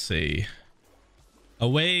 let's see.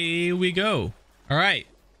 Away we go. Alright.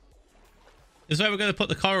 This is where we're going to put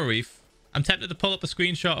the coral reef. I'm tempted to pull up a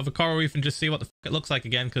screenshot of a coral reef and just see what the fuck it looks like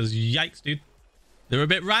again, because yikes, dude. They're a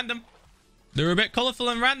bit random. They're a bit colorful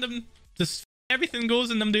and random. Just everything goes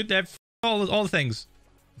in them, dude. They're all the things.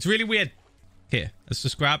 It's really weird. Here, let's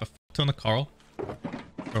just grab a ton of coral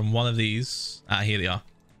from one of these. Ah, here they are.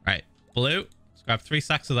 Right, blue. Let's grab 3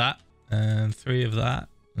 sacks of that and 3 of that.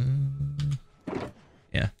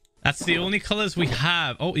 Yeah, that's the only colors we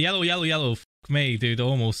have. Oh, yellow, yellow, yellow. Fuck me, dude.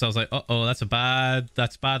 Almost. I was like, uh-oh, that's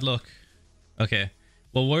bad luck. Okay,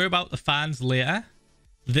 we'll worry about the fans later.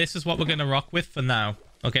 This is what we're gonna rock with for now.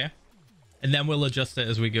 Okay, and then we'll adjust it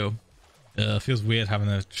as we go. Feels weird having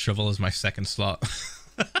a shovel as my second slot.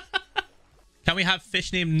 Can we have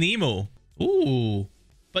fish named Nemo? Ooh,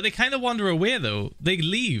 but they kind of wander away though. They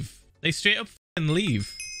leave. They straight up fucking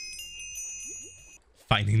leave.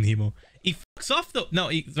 Finding Nemo. He fucks off though.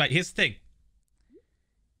 No, right, here's the thing.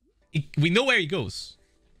 We know where he goes.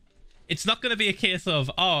 It's not going to be a case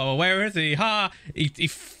of, oh, where is he? Ha! He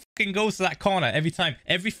fucking goes to that corner every time.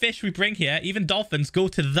 Every fish we bring here, even dolphins, go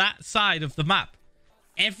to that side of the map.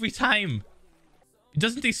 Every time. He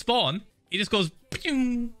doesn't despawn. He just goes...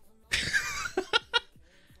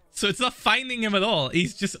 So it's not finding him at all.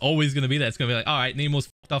 He's just always going to be there. It's going to be like, all right, Nemo's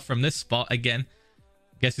fucked off from this spot again.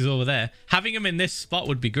 Guess he's over there. Having him in this spot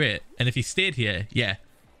would be great. And if he stayed here, yeah.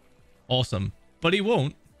 Awesome. But he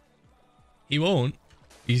won't. He won't.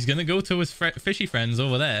 He's going to go to his fishy friends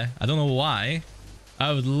over there. I don't know why.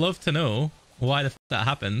 I would love to know why the f that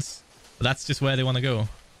happens. But that's just where they want to go.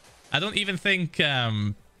 I don't even think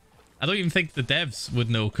the devs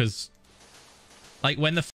would know, because like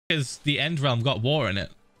when the f is the End Realm got war in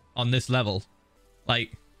it on this level,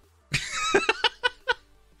 like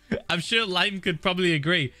I'm sure Lime could probably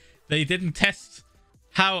agree. They didn't test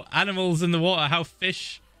how animals in the water, how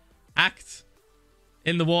fish act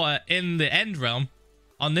in the water in the End Realm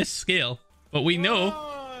on this scale, but we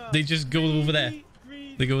know they just go over there.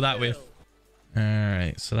 They go that way. All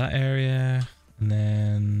right, so that area, and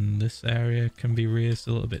then this area can be raised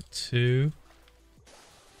a little bit too.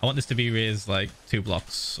 I want this to be raised like 2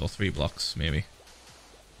 blocks or 3 blocks maybe.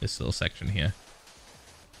 This little section here.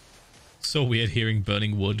 So weird hearing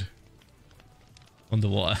burning wood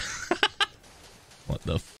underwater. What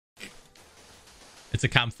the f? It's a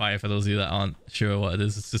campfire for those of you that aren't sure what it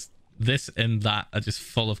is. It's just this and that are just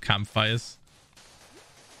full of campfires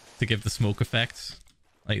to give the smoke effect.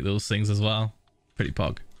 Like those things as well. Pretty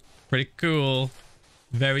pog. Pretty cool.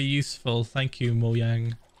 Very useful. Thank you,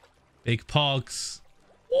 Mojang. Big pogs.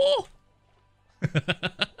 Whoa!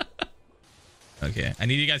 Okay, I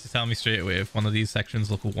need you guys to tell me straight away if one of these sections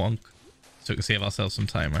look a wonk, so we can save ourselves some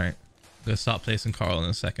time, right? I'm gonna start placing coral in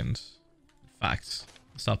a second. In fact,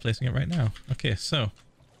 start placing it right now. Okay, so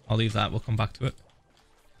I'll leave that. We'll come back to it.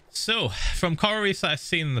 So, from coral reefs that I've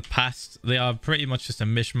seen in the past, they are pretty much just a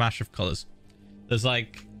mishmash of colors. There's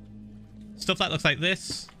like stuff that looks like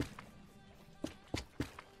this.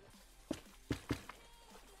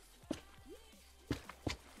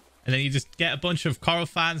 And then you just get a bunch of coral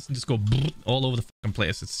fans and just go all over the fucking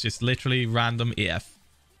place. It's just literally random AF.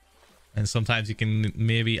 And sometimes you can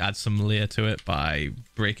maybe add some layer to it by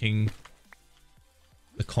breaking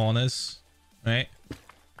the corners, right?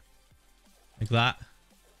 Like that.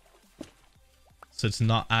 So it's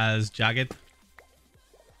not as jagged.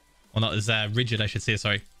 Or not as rigid, I should say,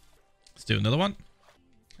 sorry. Let's do another one.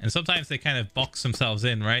 And sometimes they kind of box themselves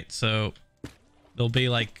in, right? So there'll be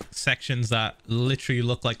like sections that literally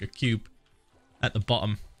look like a cube at the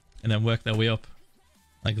bottom and then work their way up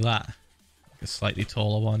like that. Like a slightly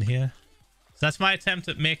taller one here. So that's my attempt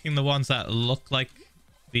at making the ones that look like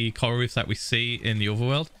the coral reefs that we see in the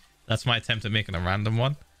overworld. That's my attempt at making a random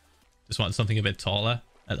one. Just want something a bit taller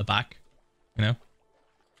at the back, you know?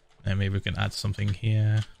 And maybe we can add something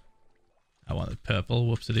here. I wanted purple.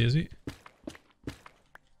 Whoops-a-daisy.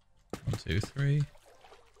 1, 2, 3.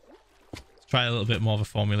 Try a little bit more of a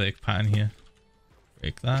formulaic pattern here.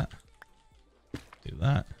 Break that. Do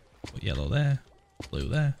that. Put yellow there. Blue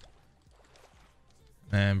there.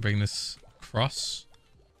 And bring this across.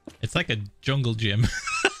 It's like a jungle gym.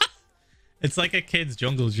 It's like a kid's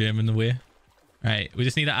jungle gym in a way. Right, we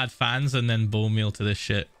just need to add fans and then bone meal to this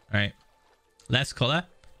shit. Right. Less color.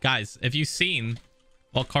 Guys, have you seen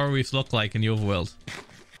what coral reefs look like in the overworld?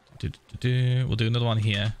 We'll do another one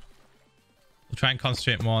here. We'll try and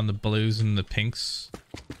concentrate more on the blues and the pinks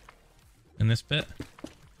in this bit.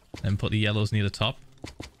 Then put the yellows near the top.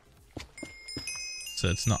 So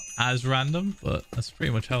it's not as random, but that's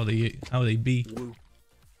pretty much how they be.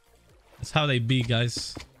 That's how they be,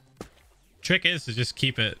 guys. Trick is to just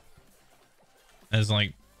keep it as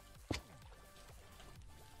like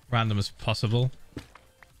random as possible,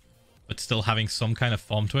 but still having some kind of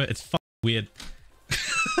form to it. It's Weird.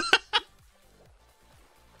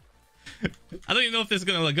 I don't even know if this is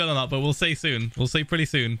going to look good or not, but we'll see soon. We'll see pretty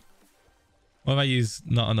soon. What if I use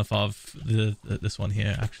not enough of this one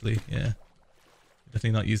here, actually? Yeah.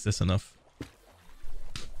 Definitely not use this enough.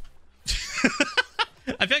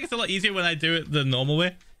 I feel like it's a lot easier when I do it the normal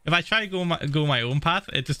way. If I try to go my own path,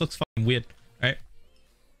 it just looks fucking weird, right?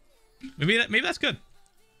 Maybe that's good.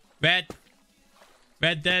 Red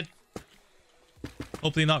dead.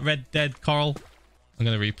 Hopefully not red dead coral. I'm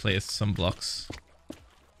gonna replace some blocks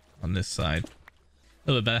on this side. A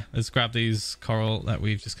little bit better. Let's grab these coral that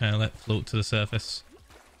we've just kind of let float to the surface.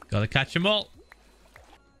 Gotta catch them all.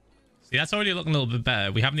 See, that's already looking a little bit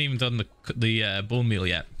better. We haven't even done the bone meal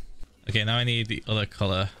yet. Okay, now I need the other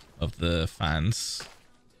color of the fans.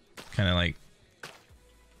 Kind of like...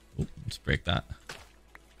 Oh, let's break that.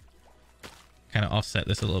 Kind of offset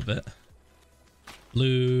this a little bit.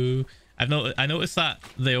 Blue. I noticed that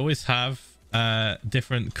they always have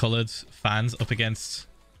different colored fans up against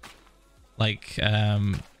like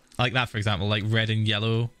that, for example, like red and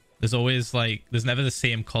yellow. There's always like, there's never the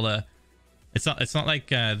same color. It's not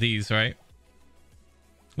like these, right?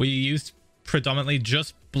 We used predominantly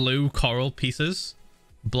just blue coral pieces,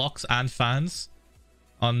 blocks and fans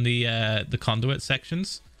on the conduit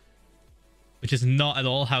sections, which is not at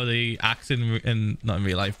all how they act in not in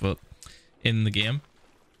real life, but in the game.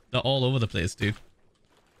 They're all over the place, dude.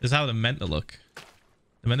 This is how they're meant to look.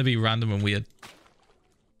 They're meant to be random and weird.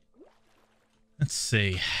 Let's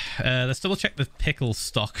see. Let's double check the pickle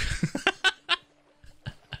stock.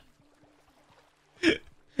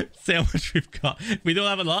 See how much we've got. If we don't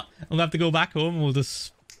have a lot, we'll have to go back home and we'll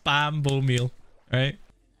just spam bone meal. Right?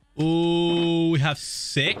 Oh, we have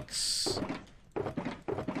 6.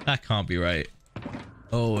 That can't be right.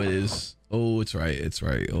 Oh, it is. Oh, it's right. It's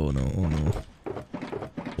right. Oh no. Oh no.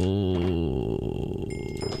 Oh.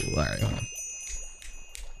 Alright, hold on.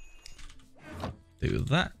 Do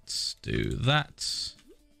that. Do that.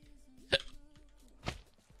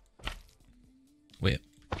 Wait.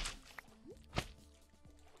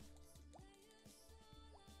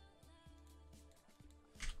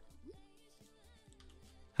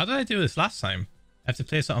 How did I do this last time? I have to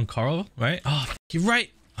place it on coral, right? Oh, you're right.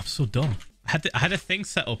 I'm so dumb. I had a thing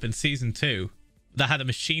set up in season 2 that had a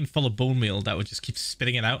machine full of bone meal that would just keep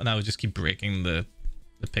spitting it out, and I would just keep breaking the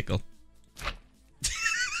pickle.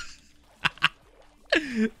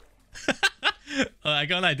 Oh, I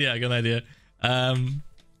got an idea.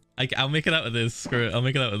 I'll make it out of this. Screw it. I'll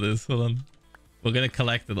make it out of this. Hold on. We're gonna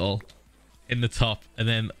collect it all in the top, and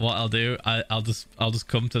then what I'll do, I'll just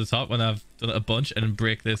come to the top when I've done it a bunch, and then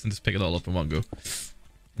break this and just pick it all up in one go.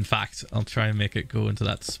 In fact, I'll try and make it go into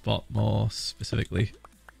that spot more specifically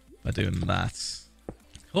by doing that.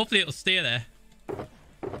 Hopefully it'll stay there.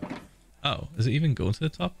 Oh, is it even going to the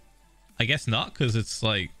top? I guess not, because it's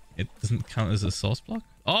like, it doesn't count as a source block.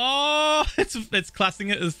 Oh, it's classing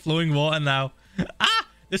it as flowing water now. Ah,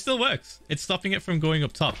 this still works. It's stopping it from going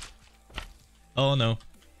up top. Oh no.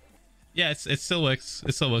 Yeah, it still works.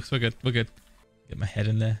 It still works. We're good. We're good. Get my head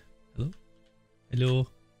in there. Hello? Hello?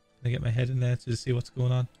 Can I get my head in there to see what's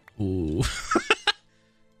going on? Ooh.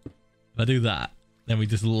 If I do that, then we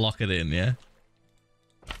just lock it in, yeah?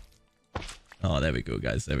 Oh, there we go,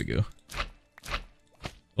 guys. There we go.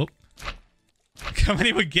 Oh. Look how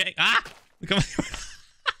many we're getting. Ah! Look how many.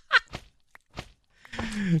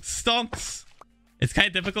 Stonks. It's kind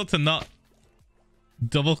of difficult to not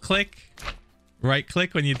double click, right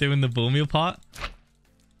click when you're doing the bone meal part.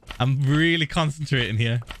 I'm really concentrating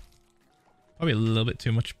here. Probably a little bit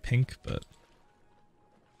too much pink, but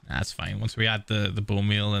that's fine. Once we add the bone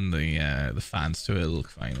meal and the fans to it, it'll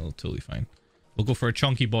look fine. It'll totally fine. We'll go for a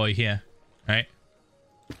chunky boy here. All right.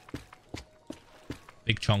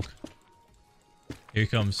 Big chunk. Here he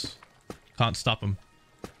comes. Can't stop him.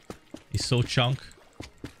 He's so chunk.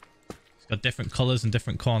 He's got different colors and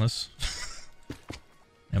different corners.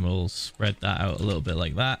 And we'll spread that out a little bit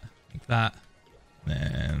like that. Like that.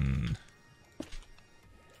 Then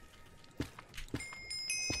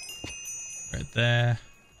right there.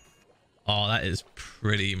 Oh, that is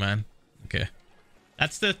pretty, man. Okay.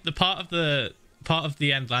 That's the part of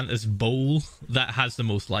the Atlantis bowl that has the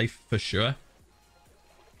most life for sure.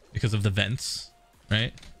 Because of the vents,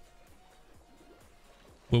 right?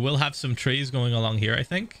 We will have some trees going along here, I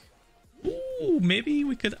think. Ooh, maybe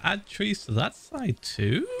we could add trees to that side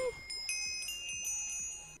too.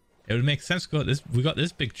 It would make sense. We got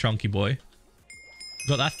this big chunky boy. We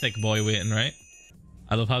got that thick boy waiting, right?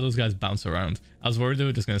 I love how those guys bounce around. I was worried they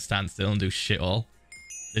were just going to stand still and do shit all.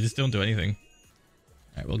 They just don't do anything.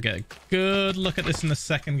 Alright, we'll get a good look at this in a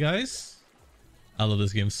second, guys. I love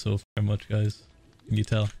this game so fucking much, guys. Can you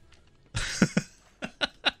tell?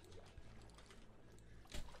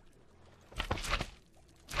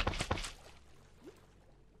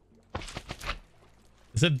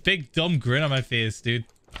 There's a big dumb grin on my face, dude.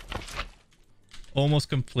 Almost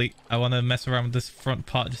complete. I want to mess around with this front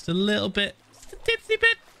part just a little bit. Just a tipsy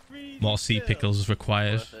bit. More sea pickles is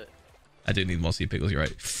required. I do need more sea pickles, you're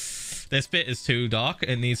right. This bit is too dark.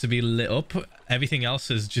 It needs to be lit up. Everything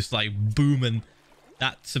else is just like booming.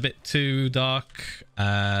 That's a bit too dark.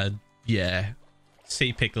 Yeah.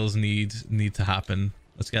 Sea pickles need to happen.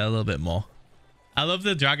 Let's get a little bit more. I love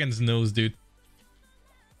the dragon's nose, dude.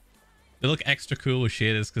 They look extra cool with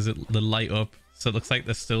shaders because they light up. So it looks like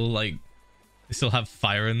they're still like... They still have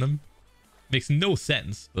fire in them. Makes no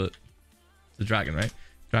sense, but... It's a dragon, right?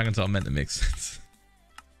 Dragons are meant to make sense.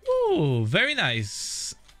 Ooh, very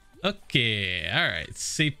nice. Okay, alright.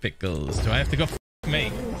 Sea pickles. Do I have to go?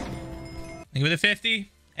 Me. Think with a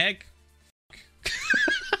 50. Egg.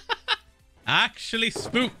 Actually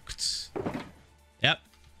spooked. Yep.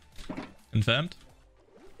 Confirmed.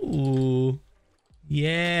 Ooh.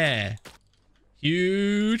 Yeah.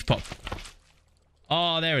 Huge pop.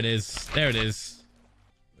 Oh, there it is. There it is.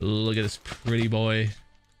 Look at this pretty boy.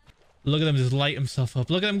 Look at him just light himself up.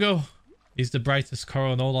 Look at him go. He's the brightest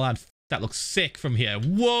coral in all the land. That looks sick from here.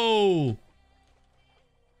 Whoa.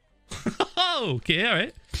 Okay, all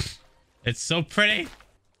right. It's so pretty.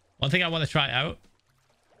 One thing I want to try out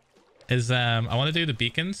is I want to do the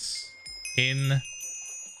beacons in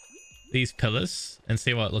these pillars and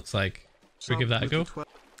see what it looks like. Should we give that a go?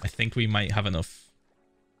 I think we might have enough.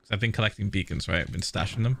 I've been collecting beacons, right? I've been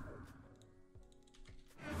stashing them.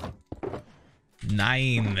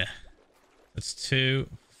 9. That's 2,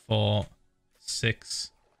 4,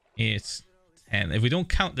 6, 8, 10. If we don't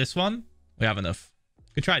count this one, we have enough.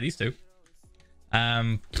 Could try these two.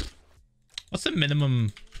 What's the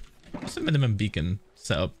minimum? What's the minimum beacon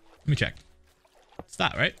setup? Let me check. It's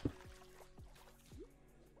that, right?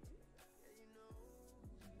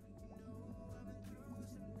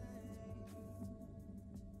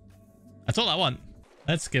 That's all I want.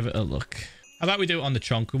 Let's give it a look. How about we do it on the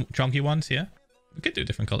chunky ones here? We could do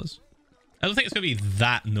different colors. I don't think it's going to be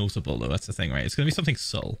that notable, though. That's the thing, right? It's going to be something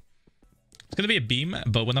subtle. It's going to be a beam,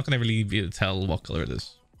 but we're not going to really be able to tell what color it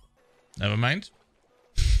is. Never mind.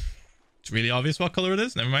 It's really obvious what color it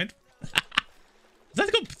is. Never mind.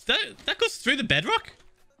 That goes through the bedrock?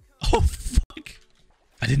 Oh, fuck.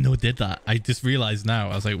 I didn't know it did that. I just realized now.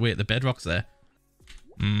 I was like, wait, the bedrock's there.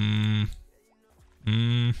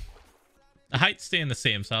 The height's staying the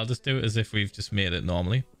same, so I'll just do it as if we've just made it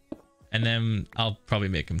normally. And then I'll probably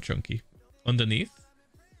make them chunky. Underneath.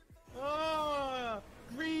 Oh,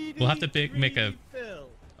 greedy, we'll have to make a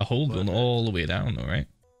hole going all the way down, alright?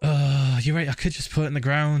 You're right, I could just put it in the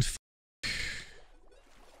ground.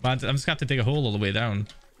 But I'm just gonna have to dig a hole all the way down.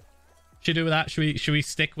 Should we do that? Should we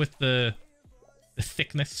stick with the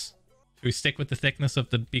thickness? Should we stick with the thickness of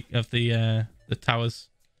the towers?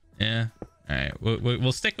 Yeah. All right.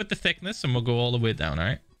 We'll stick with the thickness and we'll go all the way down. All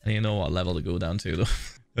right. I don't know what level to go down to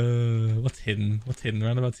though. What's hidden? What's hidden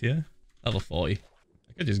roundabouts here? Level 40.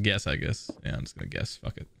 I could just guess, I guess. Yeah, I'm just gonna guess.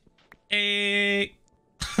 Fuck it. Hey.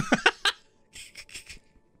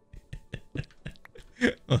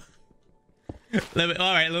 All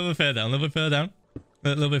right, a little bit further down. A little bit further down. A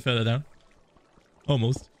little bit further down.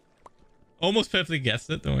 Almost. Almost perfectly guessed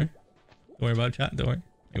it. Don't worry. Don't worry about it, chat. Don't worry.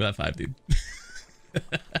 Give that 5, dude.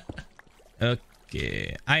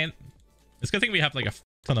 Okay. Iron. It's a good thing we have like a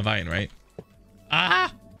ton of iron, right?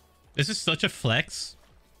 Ah! This is such a flex.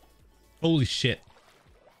 Holy shit.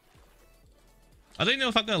 I don't even know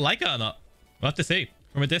if I'm going to like it or not. We'll have to see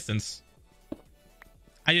from a distance.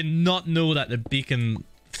 I did not know that the beacon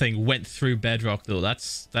thing went through bedrock though.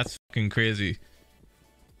 That's fucking crazy.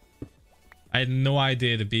 I had no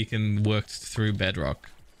idea the beacon worked through bedrock.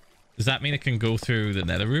 Does that mean it can go through the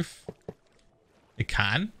nether roof? It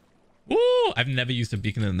can? Ooh! I've never used a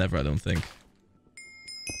beacon in the nether, I don't think.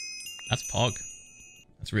 That's Pog.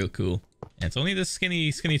 That's real cool. And it's only the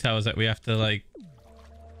skinny towers that we have to like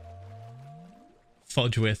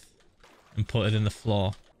fudge with and put it in the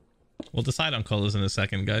floor. We'll decide on colors in a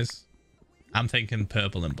second, guys. I'm thinking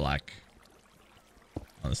purple and black.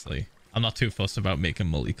 Honestly, I'm not too fussed about making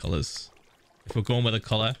multicolors. If we're going with a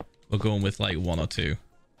color, we're going with like 1 or 2.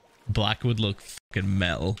 Black would look fucking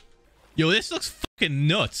metal. Yo, this looks fucking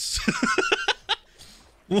nuts.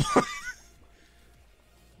 What?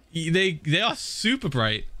 They are super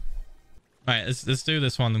bright. All right, let's do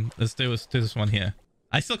this one. Let's do this one here.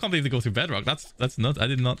 I still can't believe they go through bedrock. That's nuts. I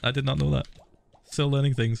did not know that. Still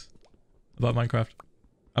learning things about Minecraft.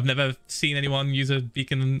 I've never seen anyone use a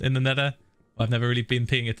beacon in the nether. I've never really been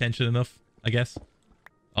paying attention enough, I guess.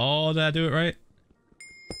 Oh, did I do it right?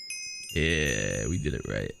 Yeah, we did it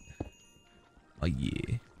right. Oh,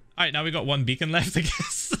 yeah. All right, now we got 1 beacon left, I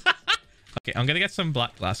guess. Okay, I'm gonna get some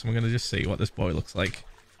black glass and we're gonna just see what this boy looks like.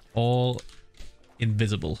 All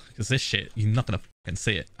invisible. Because this shit, you're not gonna fucking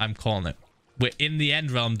see it. I'm calling it. We're in the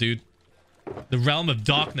end realm, dude. The realm of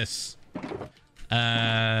darkness.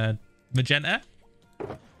 Magenta?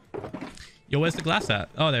 Yo, where's the glass at?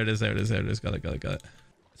 Oh, there it is, there it is, there it is. Got it, got it, got it.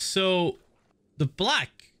 So, the black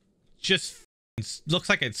just looks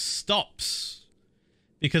like it stops.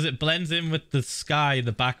 Because it blends in with the sky in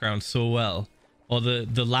the background so well. Or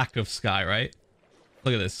the lack of sky, right?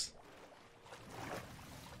 Look at this.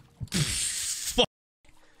 Fuck.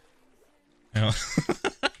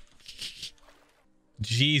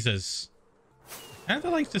 Jesus. I kind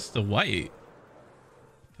of like just the white.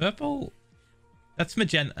 Purple. That's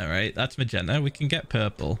magenta, right? That's magenta. We can get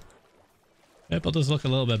purple. Purple does look a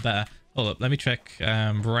little bit better. Hold up, let me check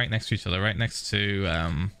right next to each other. Right next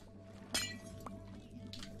to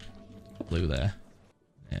blue there.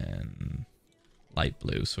 And light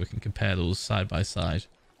blue, so we can compare those side by side.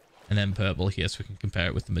 And then purple here, so we can compare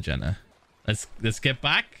it with the magenta. Let's get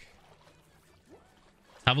back.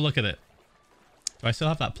 Have a look at it. Do I still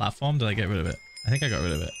have that platform? Did I get rid of it? I think I got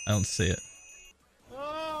rid of it. I don't see it.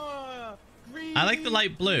 I like the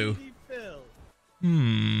light blue.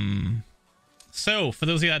 So, for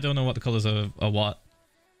those of you that don't know what the colors are what,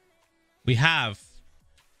 we have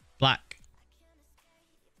black.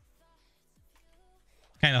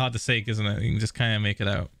 Kind of hard to say, isn't it? You can just kind of make it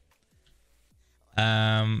out.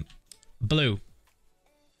 Blue.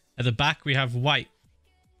 At the back, we have white.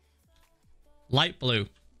 Light blue.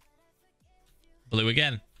 Blue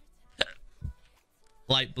again.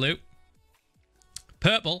 Light blue.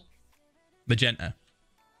 Purple. Magenta.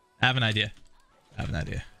 I have an idea. I have an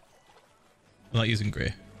idea. I'm not using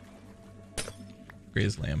grey. Grey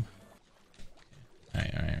is lame.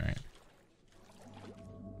 Alright, alright, alright.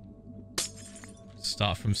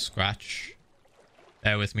 Start from scratch.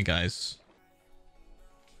 Bear with me, guys.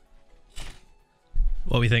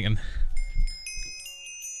 What are we thinking?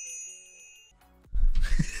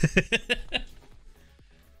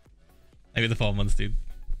 Maybe the 4 months, dude.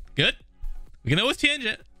 Good. We can always change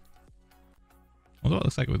it. I wonder what it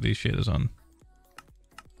looks like with these shaders on.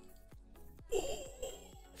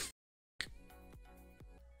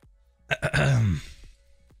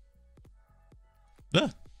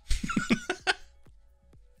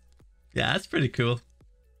 Yeah, that's pretty cool.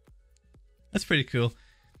 That's pretty cool.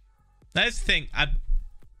 That's the thing.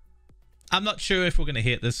 I'm not sure if we're gonna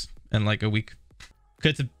hit this in like a week.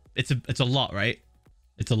 Cause it's a lot, right?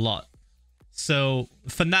 It's a lot. So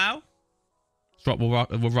for now, we're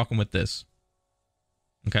rocking with this.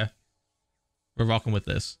 Okay, we're rocking with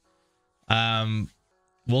this.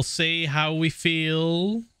 We'll see how we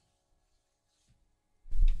feel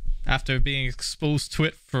after being exposed to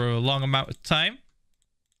it for a long amount of time.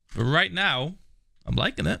 But right now, I'm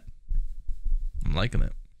liking it. I'm liking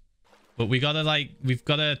it. But we gotta we've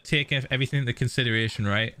gotta take everything into consideration,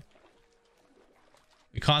 right?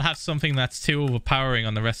 We can't have something that's too overpowering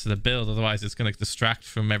on the rest of the build, otherwise it's gonna distract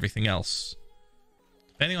from everything else.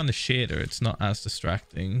 Depending on the shader, it's not as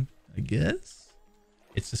distracting, I guess.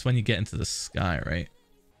 It's just when you get into the sky, right?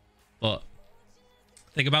 But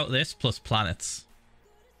think about this plus planets.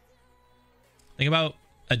 Think about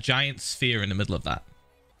a giant sphere in the middle of that.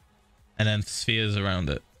 And then spheres around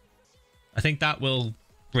it. I think that will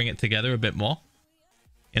bring it together a bit more.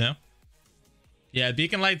 You know? Yeah,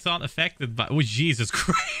 beacon lights aren't affected by... Oh, Jesus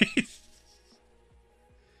Christ.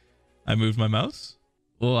 I moved my mouse.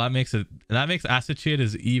 Well, that makes acid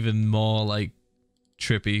shaders even more, like,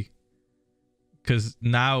 trippy. Because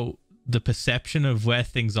now the perception of where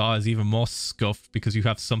things are is even more scuffed because you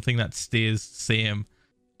have something that stays the same.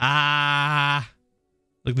 Ah...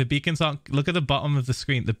 Look, the beacons aren't... Look at the bottom of the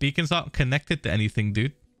screen. The beacons aren't connected to anything,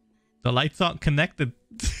 dude. The lights aren't connected.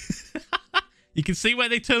 You can see where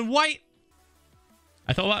they turn white.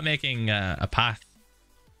 I thought about making a path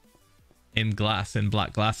in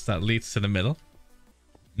black glass that leads to the middle.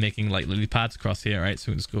 Making like lily pads across here, right?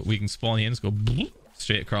 So we can spawn here and just go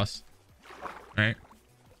straight across. Right?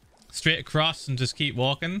 Straight across and just keep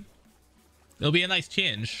walking. It'll be a nice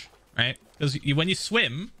change, right? Because when you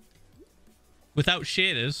swim... Without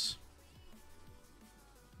shaders,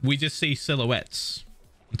 we just see silhouettes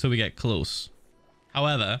until we get close.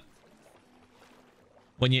 However,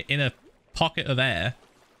 when you're in a pocket of air,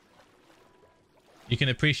 you can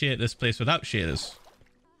appreciate this place without shaders.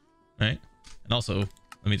 Right? And also,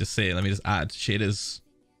 let me just add shaders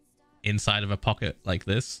inside of a pocket like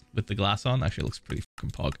this with the glass on. Actually, it looks pretty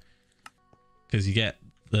fucking pog. Because you get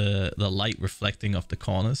the light reflecting off the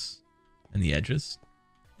corners and the edges.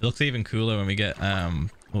 It looks even cooler when we get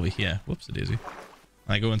over here. Whoops, a daisy.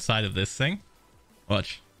 I go inside of this thing.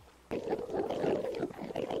 Watch.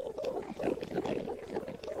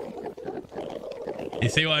 You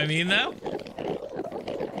see what I mean now?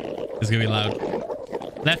 It's gonna be loud.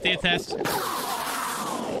 Left ear test.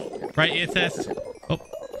 Right ear test. Oh.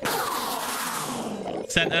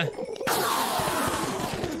 Center.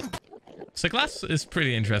 So glass is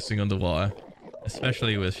pretty interesting underwater,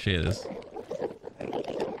 especially with shaders.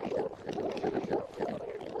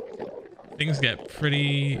 Things get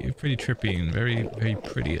pretty trippy and very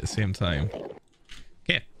pretty at the same time.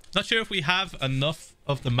 Okay, not sure if we have enough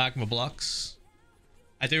of the magma blocks.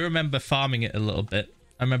 I do remember farming it a little bit.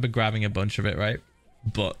 I remember grabbing a bunch of it, right?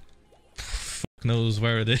 But fuck knows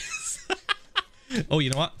where it is. Oh, you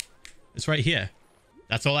know what? It's right here.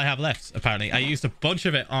 That's all I have left, apparently. I used a bunch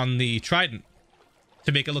of it on the trident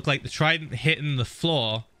to make it look like the trident hitting the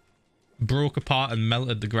floor broke apart and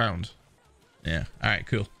melted the ground. Yeah, alright,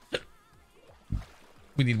 cool.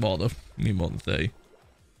 We need more though. We need more than 30.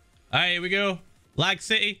 Alright, here we go. Lag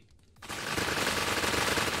City.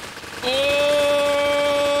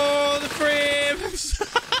 Oh, the frames.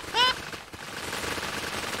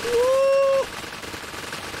 Woo.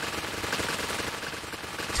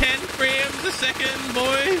 10 frames a second,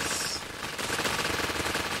 boys.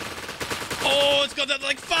 Oh, it's got down to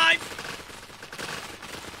like 5.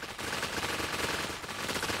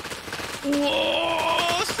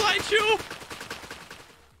 Whoa, slideshow.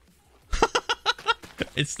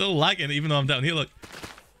 It's still lagging even though I'm down here. Look.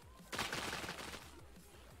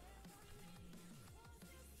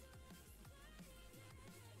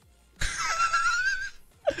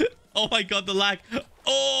 Oh my god, the lag.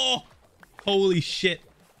 Oh, holy shit.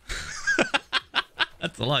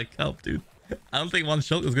 That's a lot of help, dude. I don't think one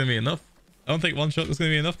shot is gonna be enough.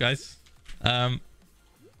 Guys.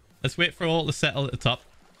 Let's wait for all to settle at the top.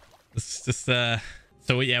 Let's just so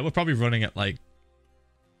yeah, we're probably running at like,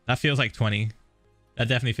 that feels like 20. That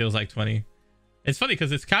definitely feels like 20. It's funny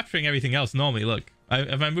because it's capturing everything else normally. Look,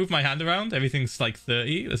 if I move my hand around, everything's like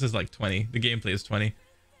 30. This is like 20. The gameplay is 20.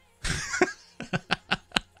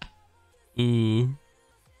 Ooh,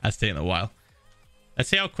 that's taking a while. Let's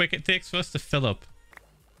see how quick it takes for us to fill up.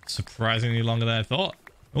 Surprisingly longer than I thought.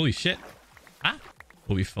 Holy shit. Ah,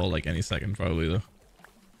 we'll be full like any second probably though.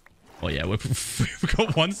 Oh yeah, we've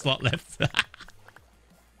got one slot left.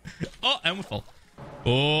 Oh, and we're full.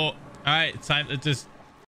 Oh, all right, time to just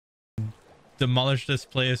demolish this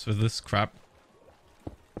place with this crap.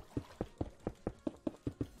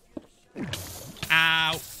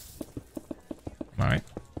 Ow. All right.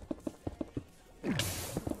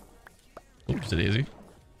 Oops, daisy.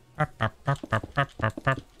 I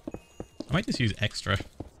might just use extra.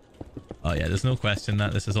 Oh yeah, there's no question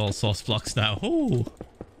that this is all source blocks now. Oh,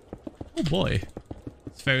 oh boy,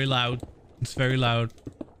 it's very loud. It's very loud.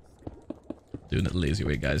 Doing it the lazy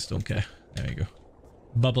way, guys. Don't care. There we go.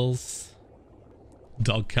 Bubbles.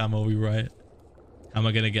 Dog camo, we right. How am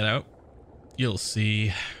I gonna get out? You'll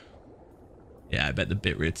see. Yeah, I bet the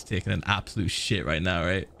bitrate's taking an absolute shit right now,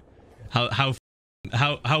 right?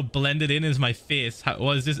 How blended in is my face?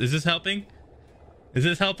 What is this? Is this helping? Is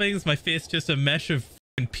this helping? Is my face just a mesh of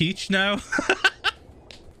peach now?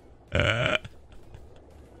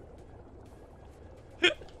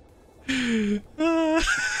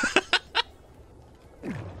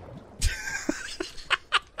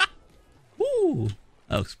 Ooh,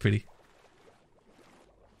 that looks pretty.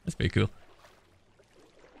 That's pretty cool.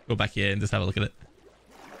 Go back here and just have a look at it.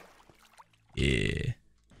 Yeah.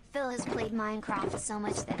 Phil has played Minecraft so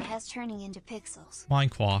much that it has turning into pixels.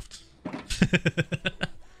 Minecraft.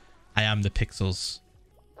 I am the pixels.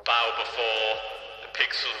 Bow before the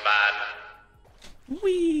pixel man.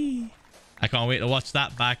 Whee! I can't wait to watch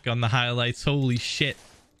that back on the highlights. Holy shit.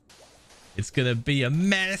 It's gonna be a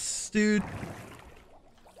mess, dude.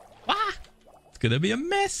 Ah! It's gonna be a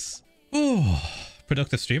mess. Ooh.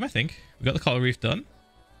 Productive stream, I think. We got the coral reef done.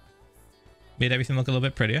 Made everything look a little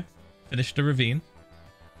bit prettier. Finished the ravine.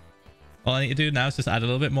 All I need to do now is just add a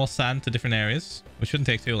little bit more sand to different areas, which shouldn't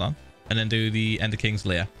take too long, and then do the Ender King's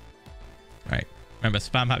lair. All right. Remember,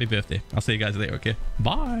 spam happy birthday. I'll see you guys later, okay?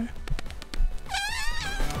 Bye.